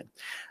ourselves in.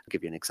 I'll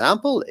give you an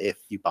example. If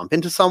you bump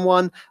into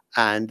someone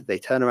and they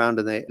turn around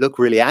and they look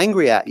really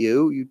angry at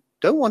you, you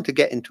don't want to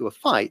get into a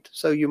fight,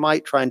 so you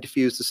might try and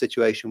diffuse the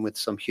situation with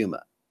some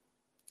humor.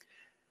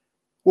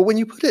 Well, when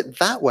you put it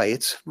that way,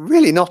 it's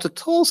really not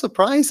at all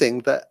surprising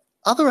that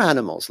other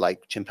animals,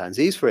 like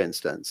chimpanzees, for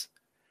instance,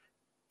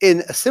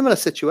 in a similar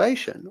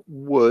situation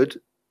would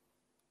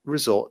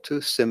resort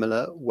to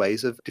similar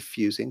ways of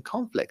diffusing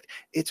conflict.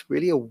 It's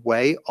really a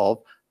way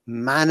of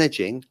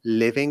managing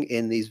living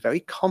in these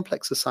very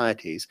complex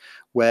societies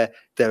where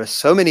there are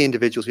so many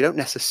individuals. We don't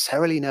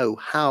necessarily know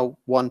how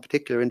one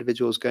particular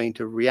individual is going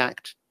to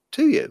react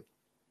to you.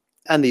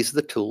 And these are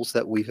the tools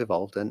that we've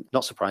evolved, and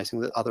not surprising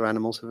that other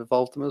animals have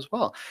evolved them as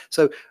well.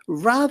 So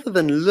rather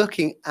than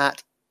looking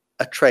at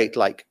a trait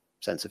like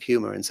sense of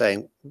humor and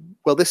saying,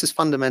 well, this is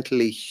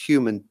fundamentally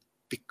human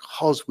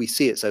because we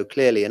see it so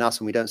clearly in us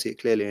and we don't see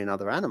it clearly in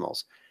other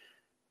animals,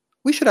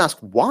 we should ask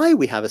why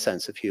we have a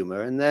sense of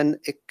humor, and then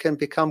it can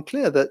become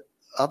clear that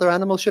other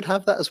animals should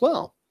have that as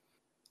well.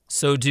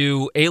 So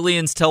do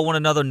aliens tell one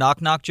another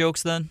knock-knock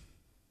jokes then?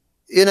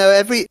 You know,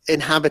 every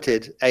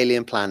inhabited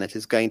alien planet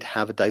is going to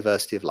have a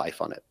diversity of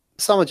life on it.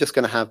 Some are just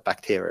going to have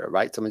bacteria,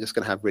 right? Some are just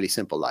going to have really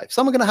simple life.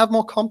 Some are going to have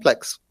more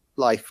complex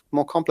life,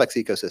 more complex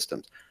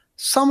ecosystems.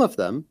 Some of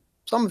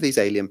these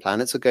alien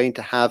planets are going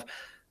to have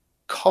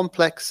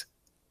complex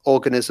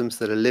organisms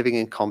that are living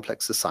in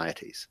complex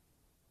societies.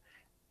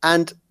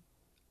 And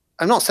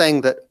I'm not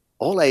saying that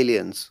all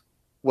aliens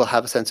will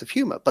have a sense of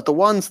humor, but the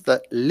ones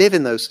that live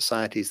in those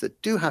societies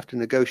that do have to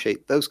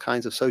negotiate those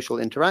kinds of social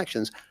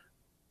interactions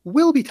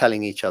will be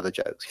telling each other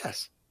jokes,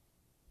 yes.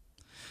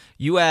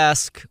 You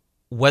ask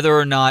whether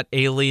or not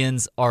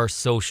aliens are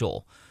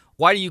social.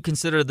 Why do you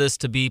consider this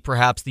to be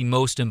perhaps the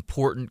most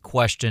important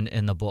question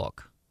in the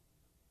book?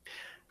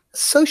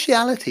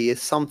 Sociality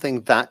is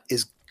something that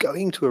is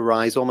going to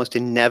arise almost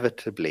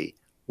inevitably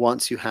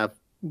once you have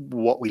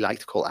what we like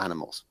to call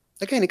animals.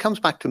 Again, it comes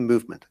back to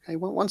movement. Okay?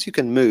 Once you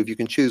can move, you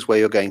can choose where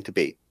you're going to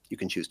be. You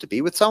can choose to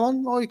be with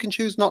someone, or you can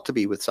choose not to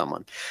be with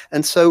someone.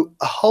 And so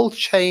a whole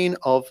chain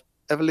of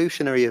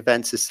evolutionary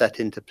events is set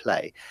into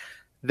play.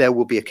 There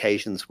will be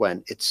occasions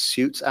when it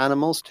suits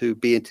animals to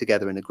be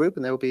together in a group,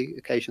 and there will be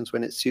occasions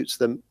when it suits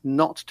them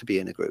not to be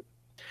in a group.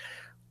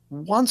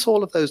 Once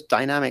all of those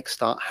dynamics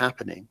start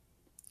happening,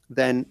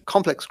 then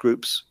complex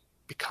groups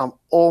become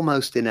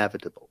almost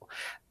inevitable.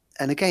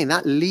 And again,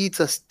 that leads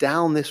us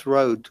down this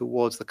road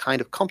towards the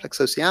kind of complex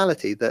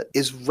sociality that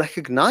is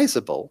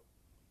recognizable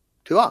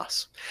to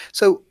us.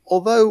 So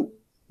although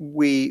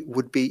we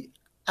would be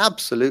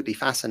absolutely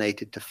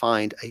fascinated to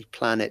find a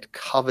planet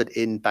covered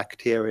in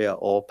bacteria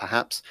or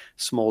perhaps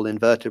small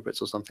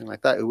invertebrates or something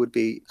like that, it would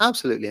be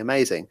absolutely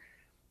amazing.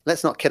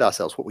 Let's not kid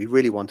ourselves. What we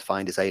really want to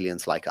find is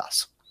aliens like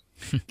us.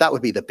 That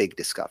would be the big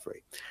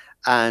discovery.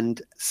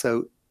 And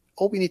so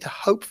all we need to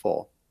hope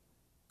for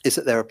is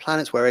that there are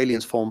planets where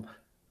aliens form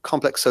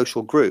complex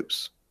social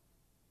groups.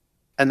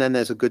 And then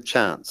there's a good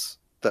chance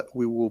that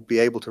we will be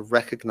able to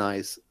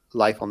recognize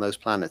life on those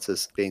planets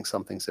as being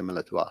something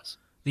similar to us.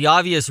 The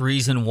obvious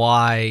reason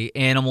why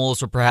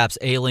animals or perhaps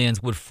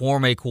aliens would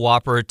form a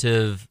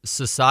cooperative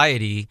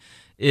society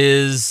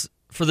is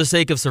for the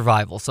sake of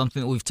survival,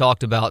 something that we've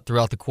talked about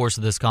throughout the course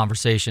of this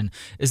conversation.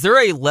 Is there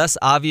a less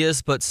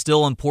obvious but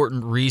still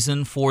important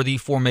reason for the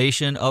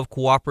formation of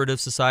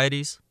cooperative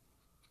societies?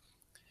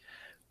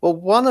 Well,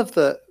 one of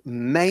the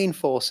main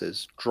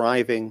forces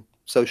driving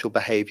social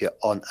behavior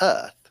on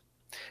Earth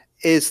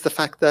is the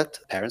fact that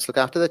parents look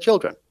after their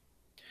children.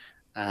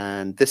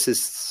 And this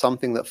is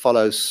something that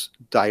follows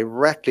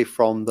directly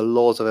from the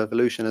laws of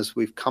evolution as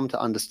we've come to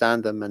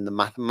understand them and the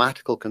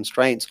mathematical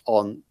constraints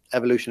on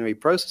evolutionary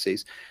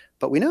processes.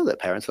 But we know that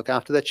parents look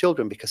after their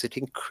children because it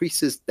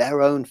increases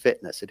their own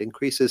fitness. It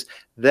increases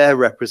their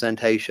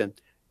representation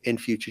in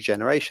future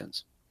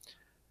generations.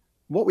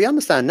 What we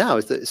understand now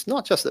is that it's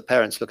not just that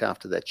parents look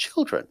after their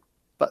children,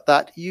 but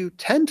that you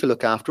tend to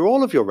look after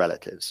all of your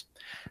relatives.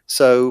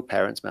 So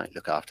parents might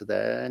look after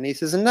their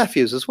nieces and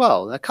nephews as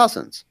well, their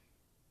cousins.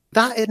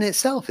 That in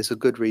itself is a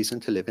good reason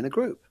to live in a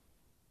group.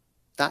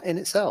 That in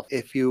itself.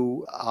 If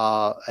you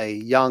are a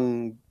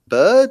young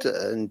bird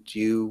and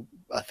you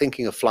are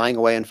thinking of flying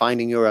away and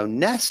finding your own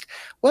nest,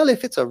 well,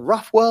 if it's a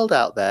rough world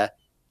out there,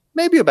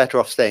 maybe you're better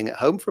off staying at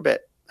home for a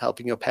bit,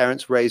 helping your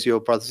parents raise your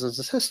brothers and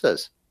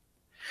sisters.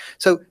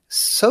 So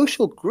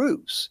social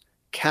groups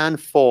can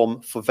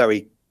form for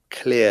very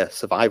clear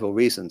survival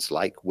reasons,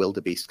 like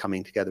wildebeest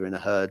coming together in a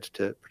herd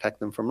to protect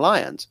them from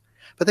lions.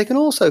 But they can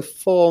also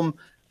form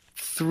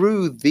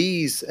through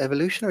these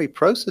evolutionary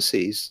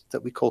processes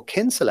that we call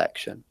kin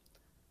selection,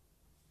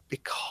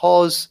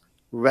 because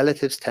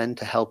relatives tend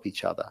to help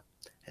each other.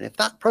 And if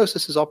that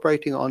process is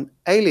operating on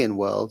alien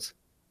worlds,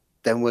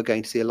 then we're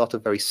going to see a lot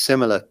of very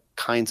similar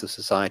kinds of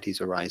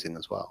societies arising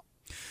as well.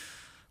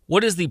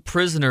 What is the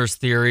prisoner's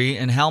theory,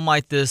 and how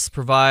might this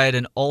provide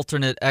an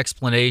alternate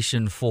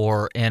explanation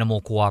for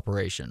animal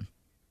cooperation?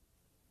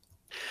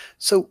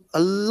 So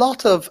a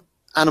lot of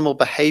animal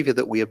behavior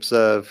that we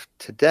observe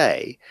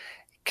today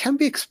can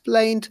be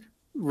explained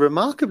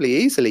remarkably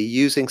easily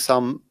using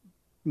some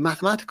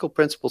mathematical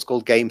principles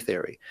called game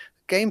theory.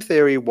 Game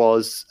theory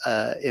was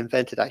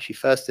invented actually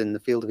first in the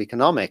field of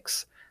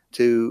economics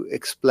to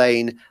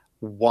explain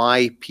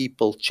why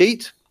people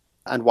cheat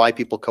and why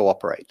people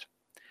cooperate.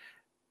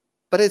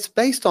 But it's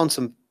based on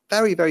some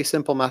very, very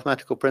simple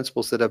mathematical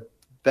principles that are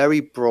very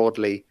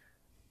broadly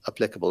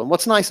applicable. And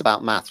what's nice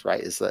about maths, right,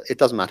 is that it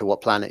doesn't matter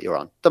what planet you're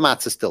on. The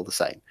maths are still the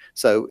same.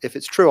 So if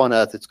it's true on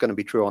Earth, it's going to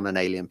be true on an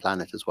alien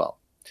planet as well.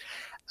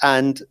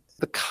 And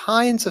the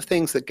kinds of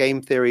things that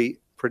game theory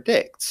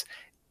predicts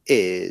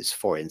is,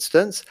 for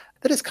instance,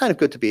 that it's kind of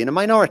good to be in a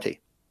minority.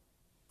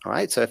 All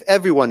right. So if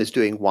everyone is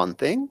doing one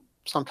thing,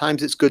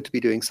 sometimes it's good to be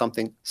doing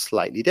something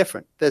slightly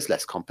different. There's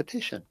less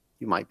competition.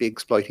 You might be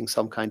exploiting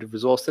some kind of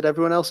resource that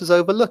everyone else is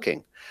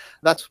overlooking.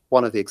 That's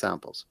one of the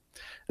examples.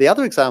 The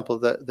other example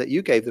that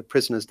you gave, the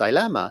prisoner's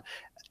dilemma,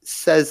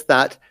 says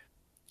that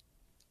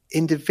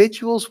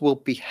individuals will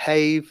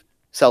behave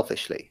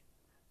selfishly.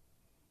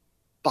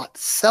 But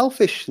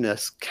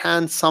selfishness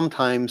can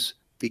sometimes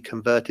be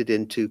converted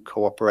into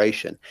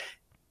cooperation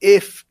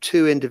if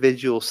two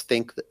individuals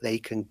think that they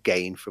can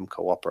gain from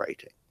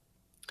cooperating.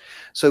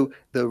 So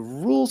the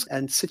rules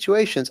and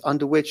situations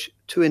under which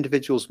two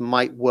individuals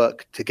might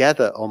work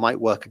together or might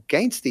work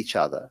against each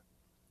other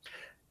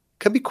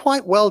can be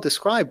quite well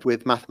described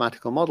with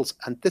mathematical models.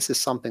 And this is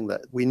something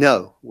that we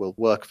know will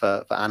work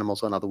for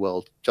animals on other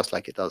worlds, just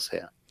like it does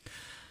here.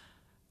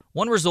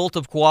 One result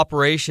of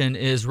cooperation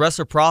is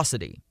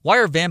reciprocity. Why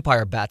are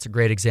vampire bats a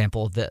great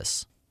example of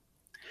this?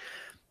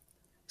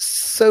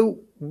 So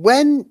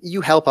when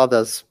you help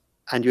others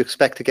and you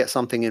expect to get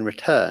something in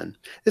return,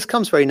 this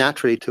comes very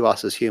naturally to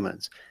us as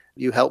humans.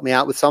 You help me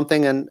out with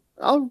something and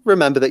I'll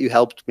remember that you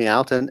helped me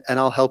out and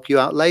I'll help you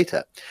out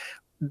later.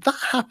 That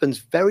happens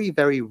very,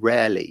 very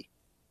rarely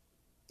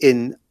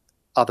in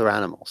other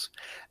animals.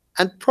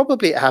 And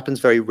probably it happens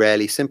very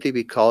rarely simply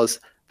because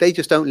they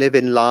just don't live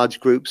in large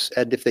groups.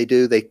 And if they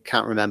do, they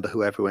can't remember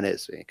who everyone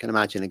is. You can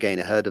imagine, again,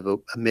 a herd of a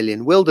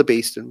million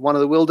wildebeest, and one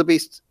of the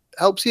wildebeest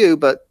helps you,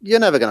 but you're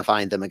never going to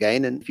find them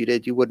again. And if you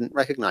did, you wouldn't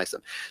recognize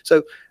them.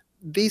 So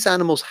these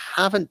animals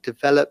haven't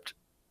developed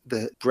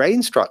the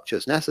brain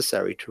structures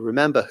necessary to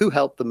remember who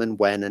helped them and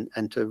when,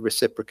 and to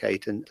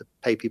reciprocate and to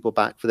pay people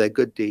back for their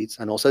good deeds,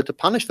 and also to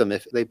punish them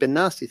if they've been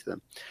nasty to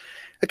them.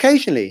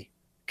 Occasionally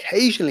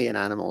in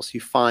animals,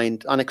 you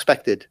find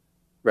unexpected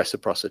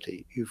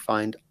reciprocity. You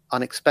find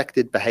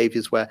unexpected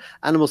behaviors where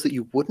animals that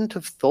you wouldn't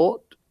have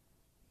thought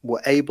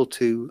were able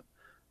to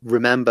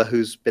remember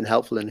who's been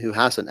helpful and who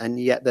hasn't, and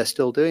yet they're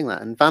still doing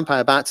that. And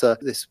vampire bats are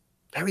this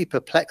very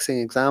perplexing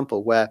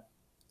example where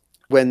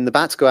when the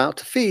bats go out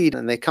to feed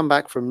and they come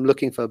back from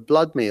looking for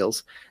blood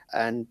meals,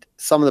 and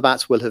some of the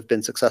bats will have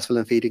been successful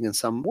in feeding and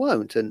some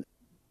won't. And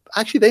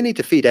actually they need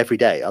to feed every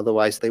day,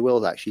 otherwise they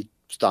will actually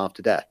starve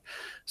to death.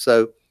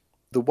 So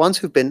the ones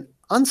who've been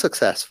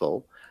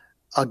unsuccessful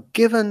are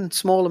given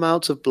small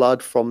amounts of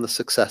blood from the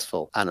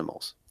successful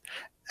animals.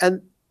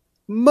 And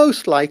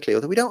most likely,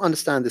 although we don't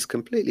understand this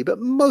completely, but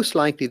most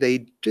likely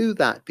they do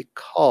that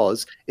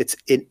because it's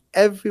in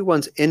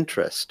everyone's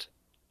interest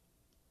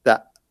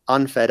that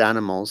unfed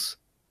animals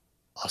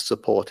are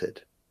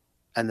supported.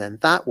 And then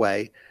that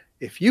way,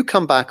 if you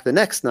come back the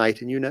next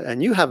night and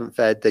you haven't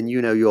fed, then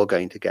you're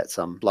going to get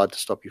some blood to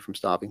stop you from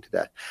starving to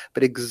death.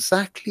 But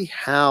exactly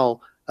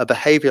how a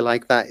behavior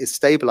like that is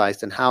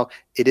stabilized and how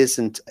it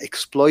isn't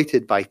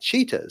exploited by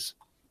cheaters,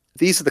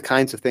 these are the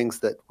kinds of things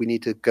that we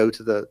need to go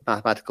to the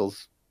mathematical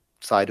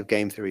side of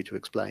game theory to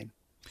explain.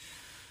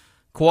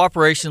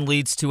 Cooperation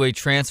leads to a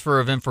transfer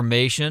of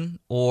information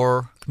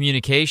or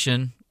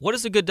communication. What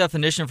is a good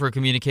definition for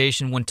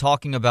communication when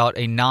talking about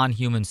a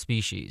non-human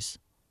species?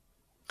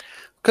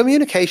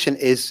 Communication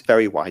is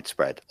very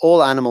widespread.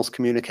 All animals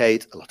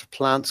communicate, a lot of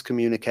plants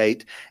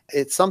communicate.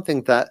 It's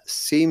something that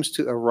seems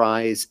to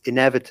arise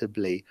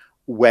inevitably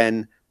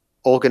when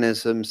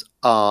organisms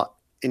are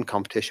in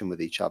competition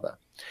with each other.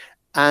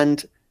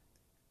 And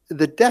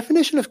the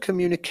definition of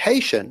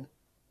communication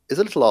is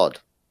a little odd,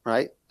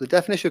 right? The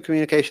definition of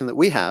communication that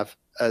we have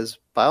as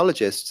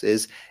biologists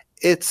is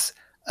it's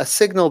a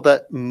signal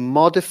that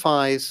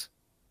modifies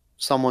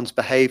someone's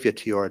behavior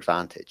to your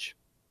advantage.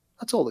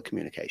 That's all that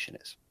communication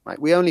is, right?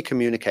 We only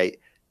communicate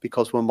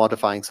because we're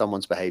modifying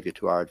someone's behavior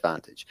to our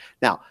advantage.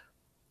 Now,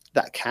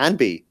 that can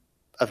be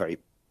a very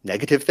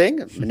negative thing,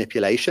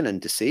 manipulation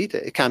and deceit.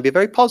 It can be a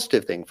very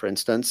positive thing, for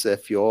instance,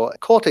 if you're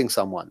courting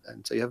someone,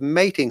 and so you have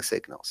mating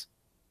signals.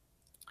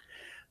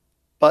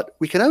 But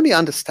we can only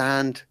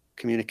understand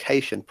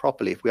communication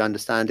properly if we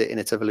understand it in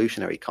its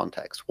evolutionary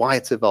context, why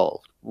it's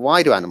evolved,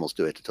 why do animals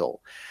do it at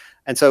all.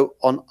 And so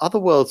on other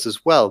worlds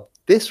as well,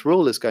 this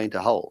rule is going to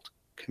hold.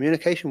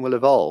 Communication will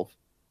evolve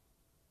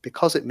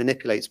because it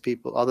manipulates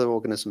other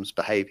organisms'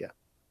 behavior.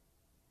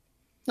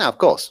 Now, of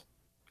course,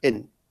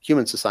 in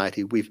human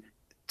society, we've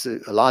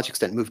to a large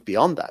extent moved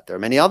beyond that. There are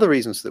many other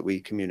reasons that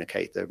we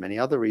communicate. There are many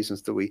other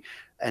reasons that we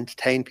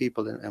entertain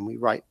people and we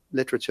write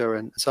literature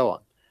and so on.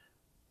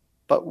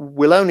 But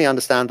we'll only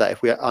understand that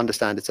if we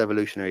understand its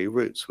evolutionary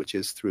roots, which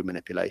is through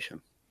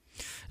manipulation.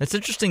 It's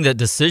interesting that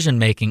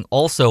decision-making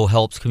also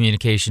helps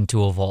communication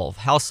to evolve.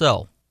 How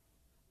so?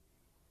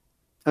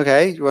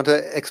 Okay, you want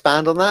to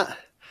expand on that?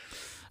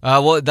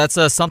 Well, that's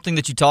something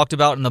that you talked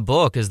about in the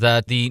book, is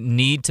that the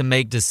need to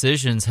make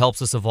decisions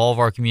helps us evolve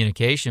our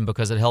communication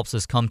because it helps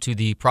us come to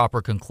the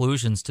proper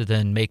conclusions to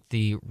then make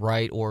the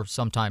right or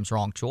sometimes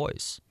wrong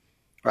choice.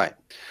 Right.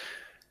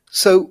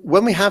 So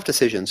when we have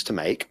decisions to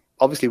make,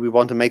 obviously we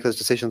want to make those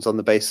decisions on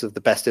the basis of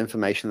the best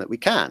information that we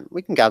can.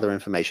 We can gather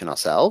information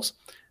ourselves.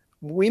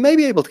 We may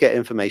be able to get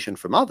information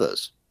from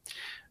others.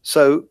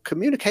 So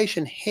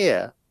communication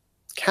here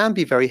can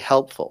be very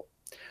helpful.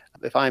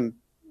 If I'm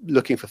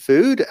looking for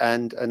food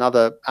and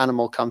another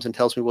animal comes and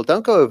tells me, well,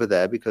 don't go over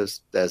there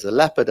because there's a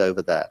leopard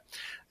over there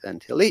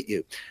and he'll eat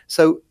you.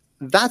 So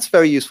that's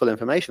very useful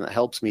information that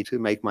helps me to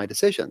make my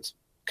decisions.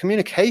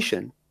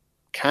 Communication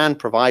can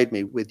provide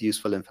me with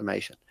useful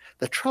information.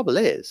 The trouble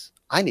is,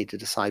 I need to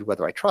decide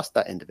whether I trust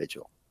that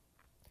individual.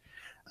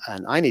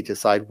 And I need to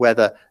decide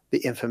whether the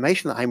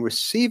information that I'm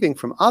receiving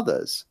from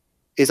others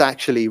is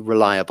actually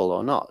reliable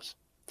or not.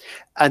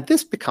 And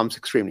this becomes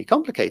extremely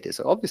complicated.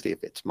 So obviously,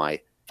 if it's my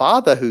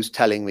father who's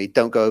telling me,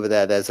 don't go over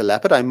there, there's a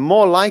leopard, I'm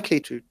more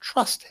likely to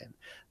trust him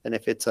than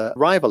if it's a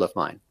rival of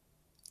mine.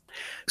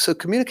 So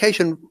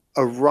communication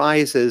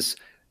arises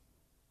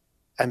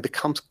and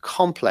becomes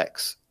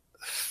complex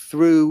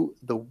through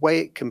the way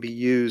it can be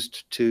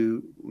used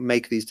to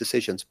make these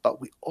decisions. But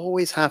we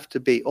always have to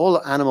be,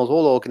 all animals,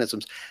 all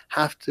organisms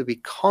have to be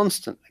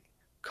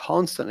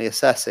constantly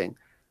assessing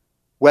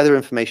whether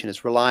information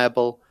is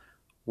reliable,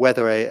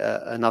 whether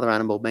another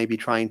animal may be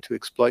trying to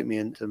exploit me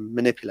and to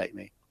manipulate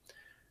me.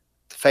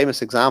 The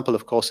famous example,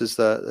 of course, is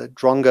the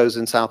drongos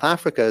in South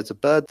Africa. It's a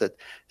bird that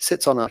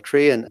sits on a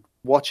tree and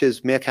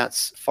watches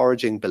meerkats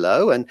foraging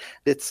below, and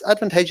it's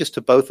advantageous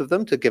to both of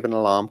them to give an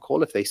alarm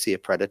call if they see a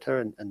predator,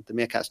 and the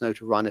meerkats know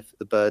to run if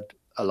the bird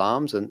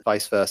alarms, and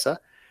vice versa.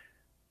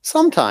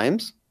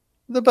 Sometimes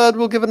the bird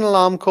will give an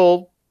alarm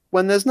call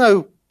when there's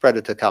no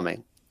predator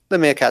coming. The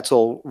meerkats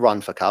all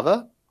run for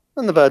cover,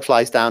 and the bird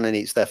flies down and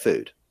eats their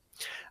food.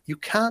 You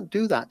can't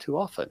do that too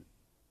often.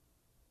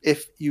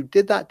 If you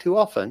did that too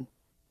often,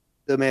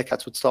 the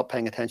meerkats would stop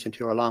paying attention to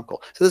your alarm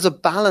call. So there's a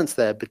balance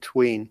there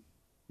between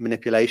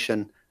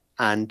manipulation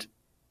and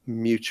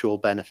mutual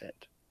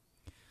benefit.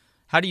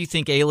 How do you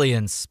think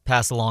aliens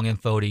pass along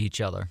info to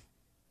each other?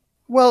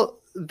 Well,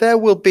 there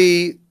will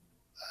be,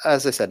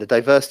 as I said, a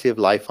diversity of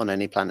life on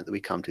any planet that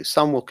we come to.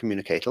 Some will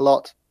communicate a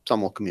lot.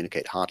 Some will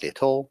communicate hardly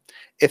at all.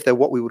 If they're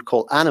what we would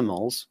call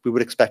animals, we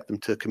would expect them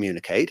to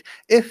communicate.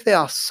 If they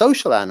are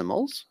social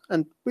animals,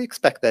 and we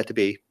expect there to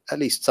be at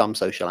least some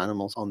social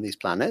animals on these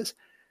planets,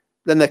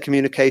 then their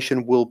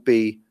communication will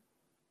be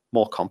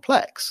more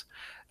complex.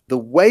 The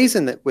ways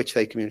in which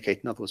they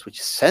communicate, in other words,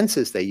 which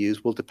senses they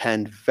use, will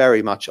depend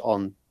very much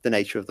on the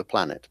nature of the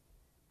planet.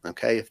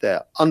 Okay, if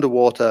they're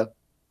underwater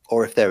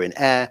or if they're in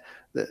air,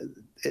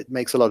 it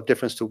makes a lot of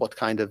difference to what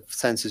kind of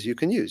senses you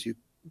can use. You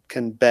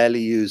can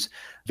barely use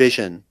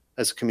vision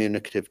as a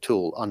communicative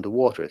tool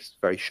underwater. It's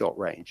very short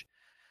range.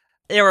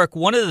 Eric,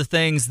 one of the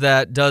things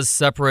that does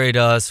separate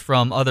us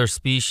from other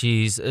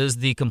species is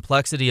the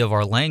complexity of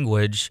our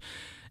language.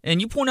 And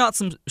you point out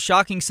some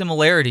shocking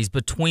similarities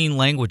between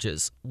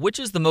languages. Which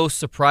is the most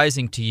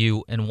surprising to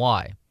you and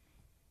why?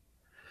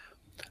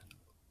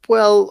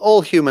 Well,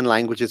 all human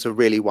languages are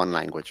really one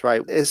language,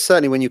 right? It's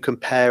certainly when you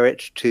compare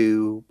it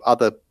to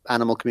other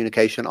animal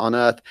communication on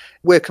Earth,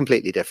 we're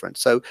completely different.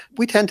 So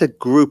we tend to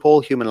group all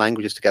human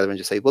languages together and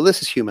just say, well,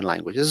 this is human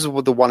language. This is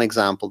the one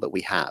example that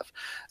we have.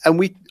 And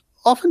we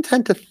often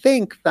tend to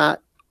think that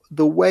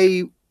the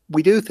way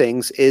we do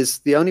things is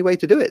the only way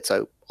to do it.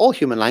 So all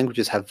human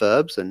languages have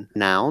verbs and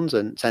nouns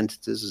and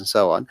sentences and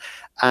so on.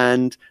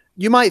 And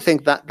you might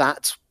think that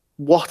that's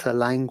what a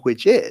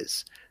language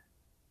is.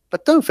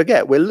 But don't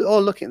forget, we're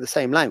all looking at the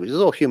same language. It's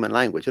all human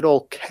language. It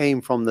all came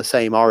from the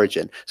same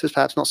origin. So it's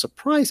perhaps not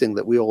surprising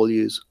that we all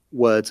use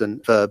words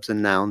and verbs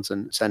and nouns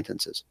and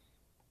sentences.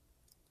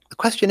 The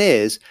question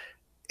is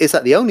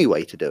that the only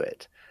way to do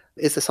it?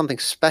 Is there something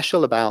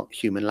special about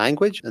human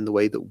language and the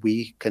way that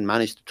we can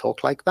manage to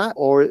talk like that?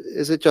 Or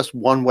is it just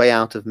one way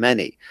out of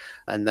many?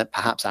 And that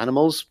perhaps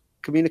animals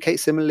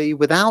communicate similarly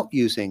without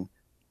using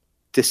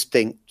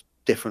distinct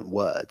different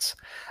words?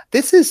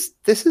 This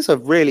is a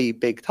really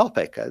big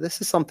topic. This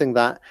is something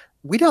that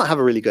we don't have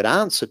a really good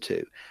answer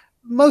to.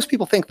 Most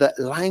people think that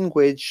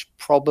language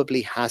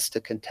probably has to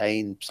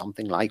contain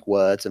something like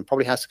words and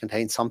probably has to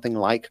contain something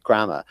like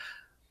grammar.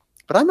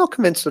 But I'm not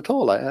convinced at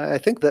all. I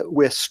think that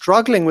we're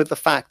struggling with the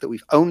fact that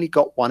we've only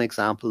got one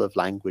example of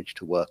language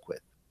to work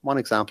with, one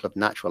example of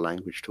natural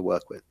language to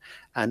work with.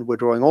 And we're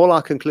drawing all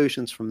our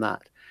conclusions from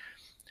that.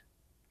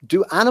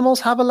 Do animals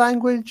have a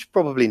language?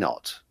 Probably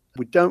not.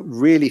 We don't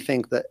really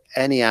think that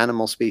any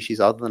animal species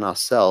other than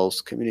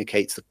ourselves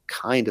communicates the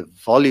kind of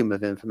volume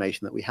of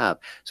information that we have.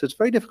 So it's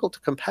very difficult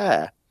to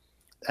compare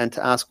and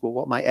to ask, well,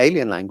 what might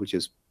alien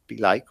languages be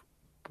like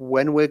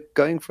when we're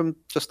going from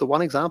just the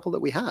one example that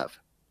we have?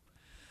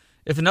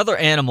 If another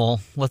animal,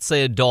 let's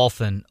say a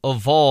dolphin,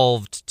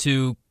 evolved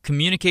to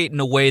communicate in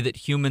a way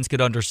that humans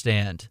could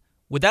understand,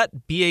 would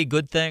that be a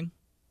good thing?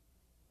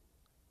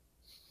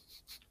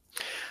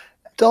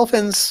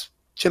 Dolphins,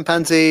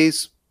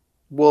 chimpanzees,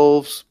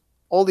 wolves,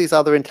 all these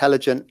other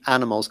intelligent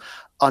animals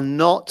are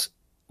not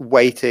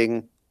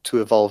waiting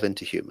to evolve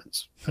into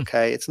humans.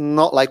 Okay, it's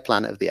not like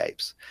Planet of the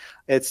Apes.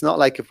 It's not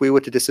like if we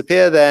were to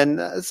disappear,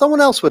 then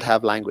someone else would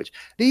have language.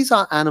 These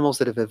are animals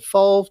that have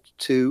evolved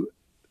to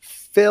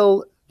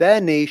fill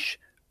their niche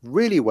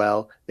really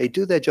well. They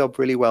do their job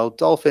really well.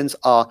 Dolphins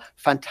are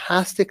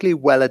fantastically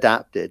well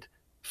adapted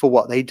for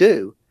what they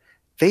do.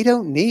 They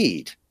don't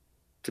need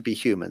to be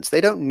humans.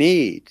 They don't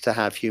need to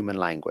have human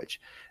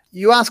language.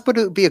 You ask, would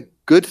it be a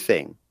good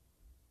thing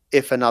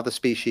if another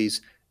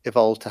species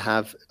evolved to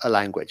have a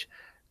language?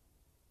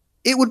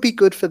 It would be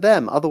good for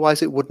them.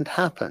 Otherwise, it wouldn't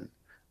happen.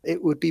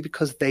 It would be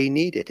because they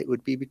need it. It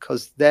would be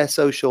because their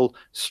social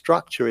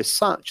structure is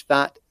such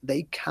that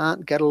they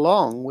can't get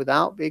along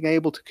without being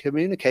able to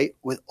communicate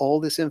with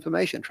all this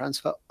information,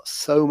 transfer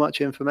so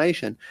much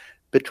information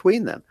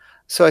between them.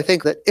 So I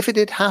think that if it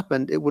did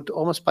happen, it would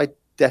almost by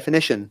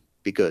definition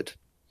be good.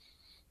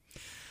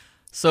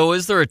 So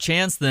is there a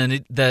chance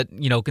then that,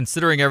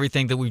 considering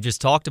everything that we've just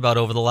talked about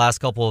over the last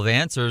couple of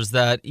answers,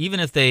 that even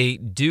if they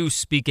do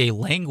speak a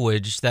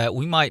language, that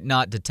we might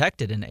not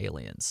detect it in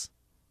aliens?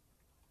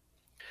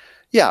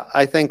 Yeah,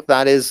 I think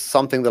that is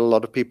something that a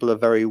lot of people are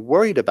very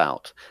worried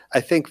about.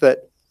 I think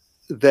that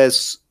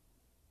there's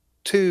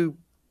two,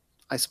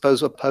 I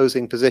suppose,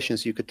 opposing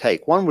positions you could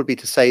take. One would be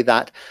to say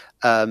that,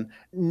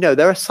 no,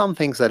 there are some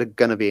things that are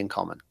going to be in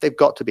common. They've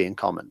got to be in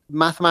common.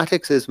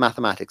 Mathematics is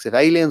mathematics. If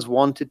aliens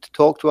wanted to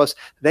talk to us,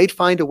 they'd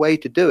find a way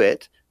to do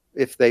it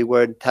if they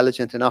were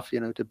intelligent enough,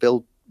 to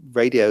build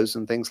radios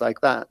and things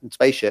like that and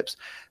spaceships.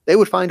 They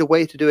would find a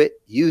way to do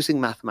it using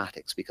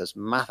mathematics because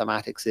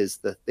mathematics is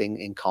the thing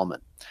in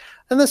common.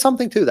 And there's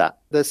something to that.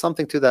 There's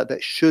something to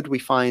that should we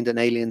find an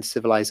alien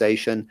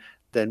civilization,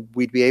 then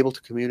we'd be able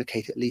to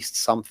communicate at least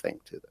something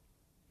to them.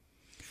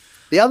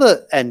 The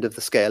other end of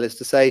the scale is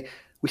to say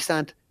we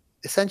stand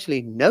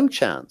essentially no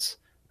chance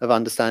of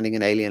understanding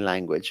an alien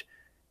language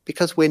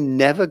because we're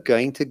never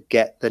going to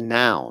get the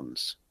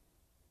nouns,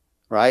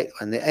 right?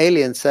 When the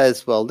alien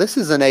says, well, this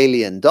is an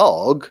alien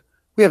dog,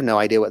 we have no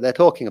idea what they're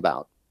talking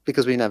about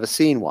because we've never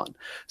seen one.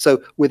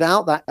 So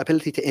without that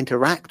ability to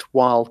interact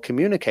while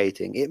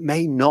communicating, it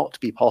may not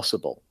be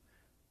possible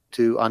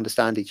to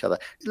understand each other.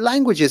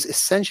 Language is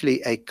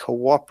essentially a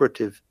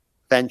cooperative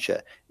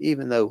venture,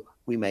 even though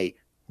we may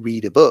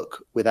read a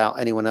book without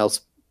anyone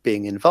else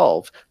being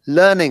involved.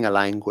 Learning a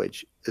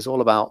language is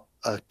all about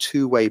a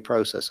two-way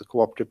process, a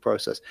cooperative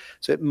process.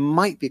 So it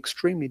might be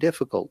extremely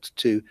difficult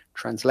to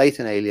translate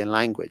an alien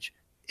language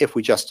if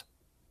we just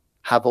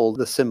have all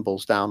the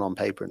symbols down on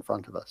paper in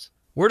front of us.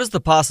 Where does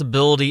the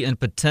possibility and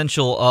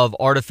potential of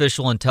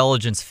artificial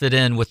intelligence fit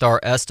in with our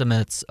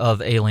estimates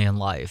of alien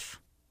life?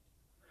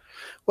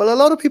 Well, a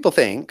lot of people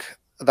think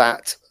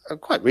that,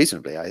 quite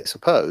reasonably, I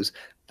suppose,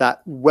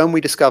 that when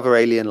we discover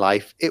alien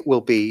life, it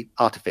will be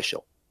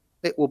artificial.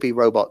 It will be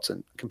robots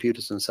and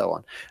computers and so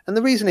on. And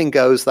the reasoning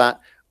goes that,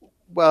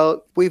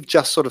 well, we've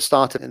just sort of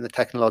started in the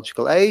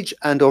technological age,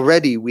 and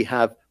already we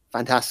have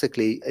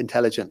fantastically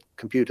intelligent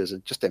computers.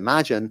 And just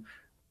imagine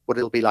what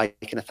it'll be like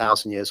in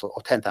 1,000 years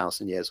or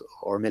 10,000 years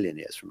or 1,000,000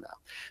 years from now.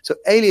 So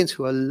aliens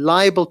who are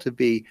liable to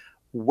be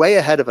way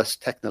ahead of us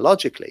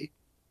technologically,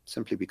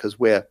 simply because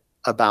we're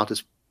about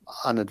as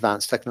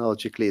unadvanced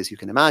technologically as you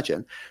can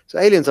imagine. So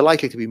aliens are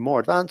likely to be more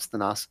advanced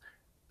than us.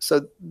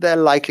 So they're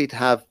likely to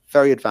have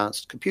very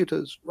advanced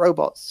computers,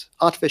 robots,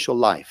 artificial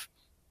life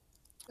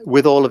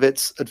with all of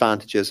its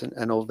advantages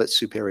and all of its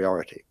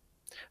superiority.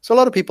 So a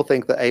lot of people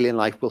think that alien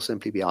life will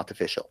simply be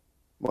artificial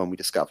when we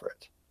discover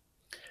it.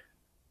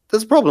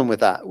 There's a problem with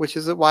that, which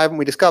is that why haven't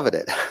we discovered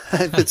it?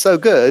 If it's so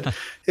good,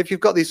 if you've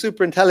got these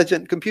super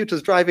intelligent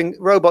computers driving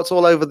robots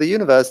all over the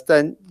universe,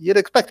 then you'd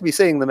expect to be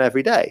seeing them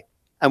every day.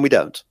 And we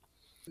don't.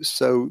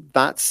 So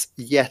that's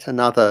yet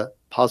another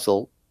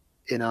puzzle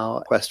in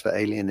our quest for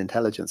alien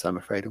intelligence, I'm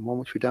afraid, and one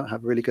which we don't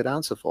have a really good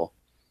answer for.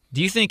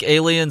 Do you think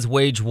aliens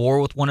wage war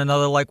with one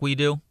another like we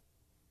do?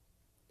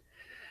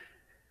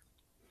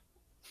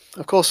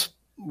 Of course,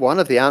 one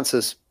of the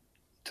answers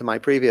to my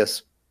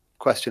previous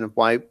question of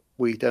why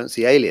we don't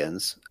see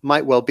aliens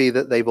might well be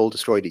that they've all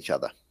destroyed each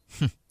other.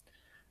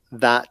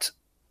 That,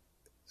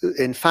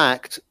 in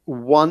fact,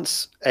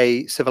 once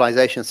a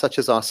civilization such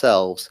as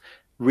ourselves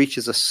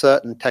reaches a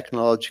certain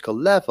technological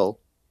level,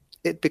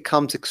 it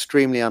becomes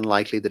extremely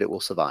unlikely that it will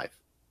survive.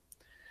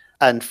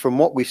 And from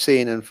what we've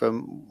seen and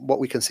from what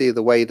we can see of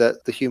the way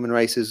that the human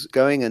race is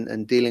going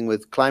and dealing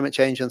with climate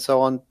change and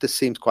so on, this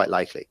seems quite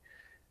likely.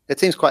 It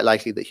seems quite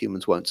likely that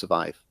humans won't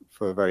survive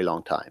for a very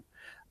long time.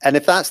 And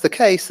if that's the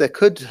case, there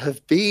could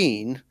have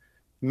been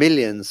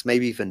millions,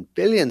 maybe even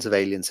billions of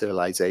alien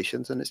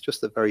civilizations, and it's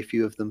just that very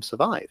few of them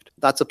survived.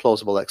 That's a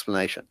plausible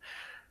explanation.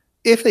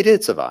 If they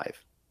did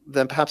survive,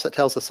 then perhaps that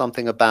tells us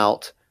something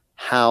about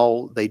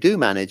how they do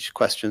manage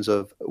questions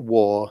of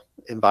war,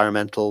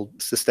 environmental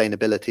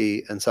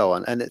sustainability, and so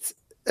on. And it's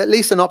at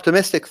least an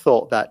optimistic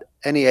thought that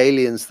any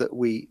aliens that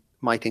we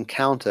might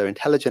encounter,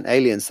 intelligent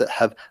aliens that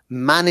have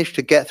managed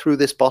to get through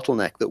this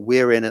bottleneck that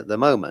we're in at the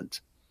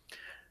moment,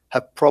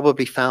 have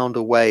probably found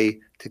a way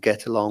to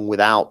get along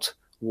without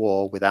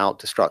war, without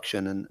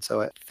destruction. And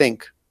so I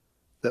think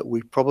that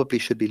we probably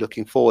should be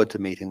looking forward to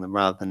meeting them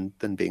rather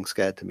than being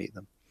scared to meet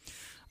them.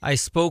 I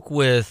spoke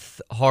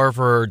with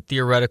Harvard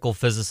theoretical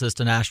physicist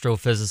and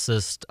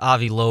astrophysicist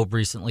Avi Loeb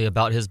recently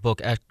about his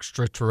book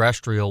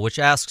Extraterrestrial, which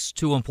asks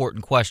two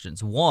important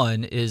questions.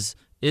 One is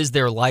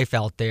there life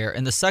out there?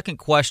 And the second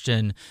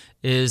question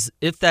is,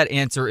 if that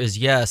answer is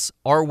yes,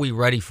 are we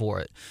ready for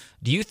it?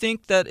 Do you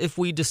think that if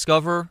we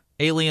discover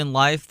alien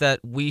life that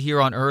we here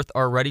on Earth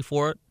are ready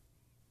for it?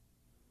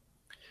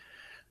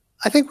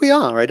 I think we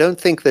are. I don't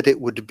think that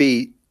it would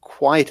be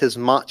quite as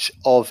much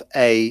of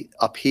a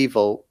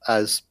upheaval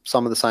as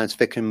some of the science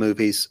fiction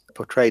movies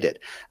portrayed it.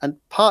 And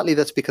partly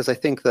that's because I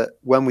think that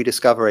when we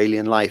discover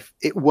alien life,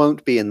 it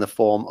won't be in the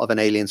form of an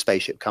alien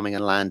spaceship coming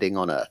and landing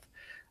on Earth.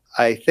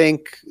 I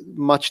think,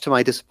 much to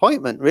my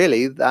disappointment,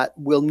 really, that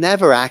we'll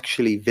never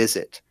actually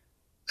visit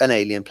an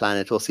alien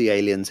planet or see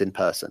aliens in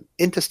person.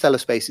 Interstellar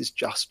space is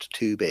just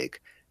too big.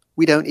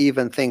 We don't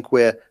even think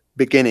we're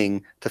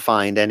beginning to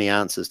find any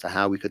answers to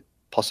how we could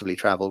possibly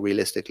travel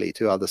realistically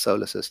to other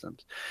solar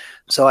systems.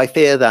 So I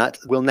fear that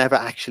we'll never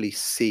actually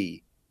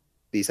see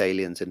these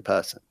aliens in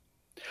person.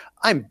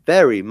 I'm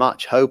very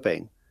much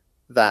hoping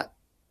that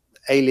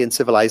alien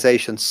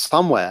civilization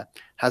somewhere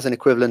has an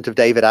equivalent of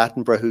David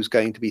Attenborough, who's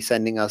going to be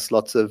sending us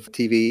lots of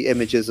TV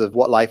images of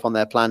what life on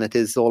their planet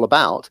is all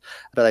about.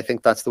 But I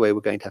think that's the way we're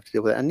going to have to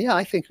deal with it. And yeah,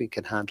 I think we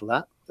can handle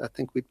that. I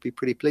think we'd be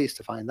pretty pleased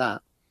to find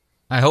that.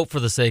 I hope for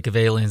the sake of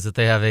aliens that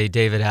they have a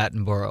David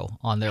Attenborough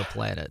on their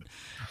planet.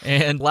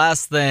 And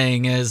last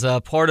thing is,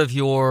 part of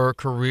your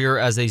career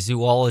as a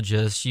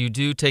zoologist, you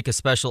do take a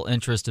special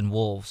interest in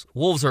wolves.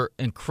 Wolves are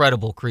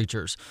incredible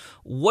creatures.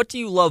 What do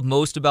you love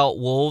most about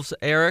wolves,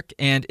 Eric?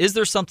 And is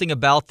there something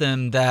about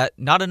them that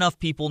not enough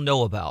people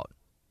know about?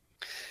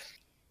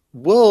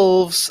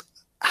 Wolves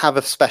have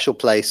a special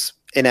place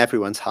in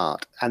everyone's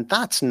heart, and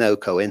that's no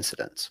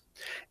coincidence.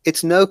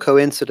 It's no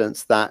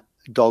coincidence that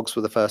dogs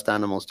were the first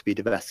animals to be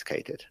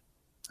domesticated.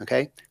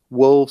 Okay?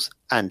 Wolves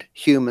and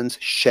humans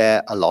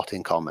share a lot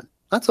in common.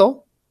 That's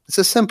all. It's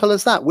as simple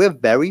as that. We're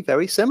very,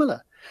 very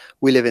similar.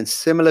 We live in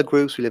similar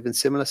groups. We live in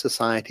similar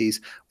societies.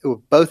 We're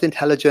both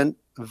intelligent,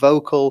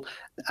 vocal,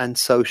 and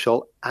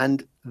social.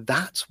 And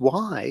that's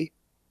why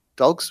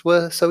dogs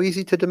were so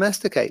easy to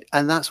domesticate.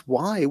 And that's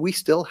why we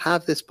still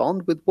have this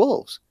bond with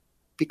wolves,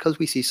 because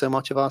we see so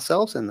much of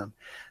ourselves in them.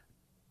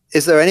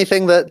 Is there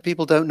anything that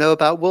people don't know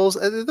about wolves?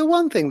 The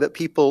one thing that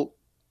people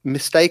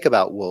mistake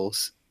about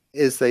wolves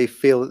is they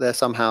feel that they're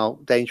somehow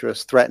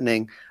dangerous,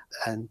 threatening.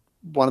 And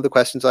one of the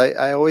questions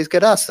I always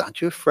get asked,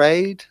 aren't you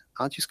afraid?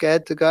 Aren't you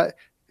scared to go?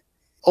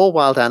 All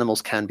wild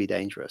animals can be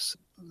dangerous.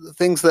 The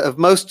things that have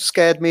most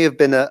scared me have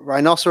been a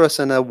rhinoceros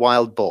and a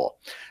wild boar.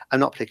 I'm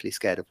not particularly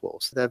scared of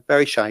wolves. They're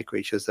very shy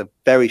creatures. They're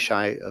very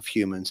shy of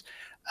humans.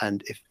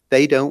 And if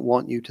they don't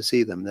want you to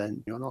see them,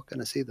 then you're not going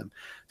to see them.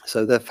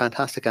 So they're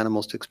fantastic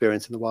animals to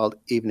experience in the wild,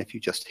 even if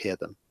you just hear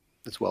them.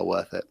 It's well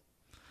worth it.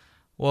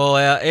 Well,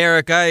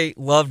 Eric, I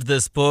loved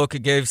this book.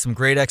 It gave some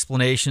great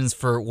explanations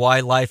for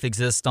why life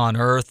exists on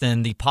Earth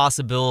and the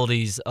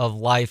possibilities of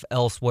life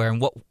elsewhere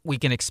and what we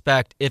can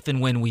expect if and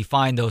when we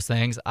find those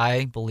things.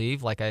 I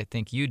believe, like I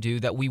think you do,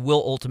 that we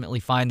will ultimately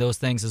find those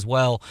things as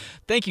well.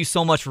 Thank you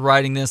so much for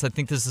writing this. I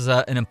think this is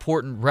an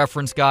important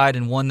reference guide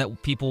and one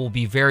that people will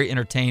be very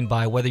entertained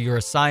by, whether you're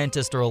a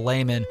scientist or a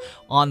layman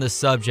on the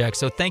subject.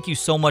 So thank you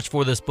so much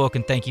for this book,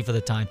 and thank you for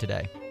the time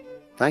today.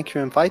 Thank you for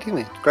inviting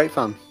me. Great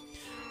fun.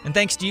 And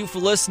thanks to you for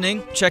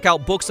listening. Check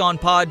out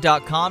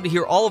booksonpod.com to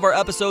hear all of our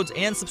episodes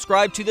and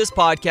subscribe to this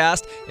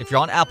podcast. If you're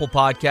on Apple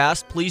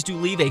Podcasts, please do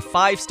leave a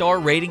 5-star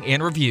rating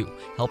and review.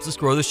 Helps us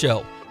grow the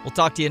show. We'll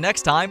talk to you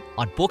next time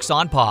on Books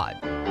on Pod.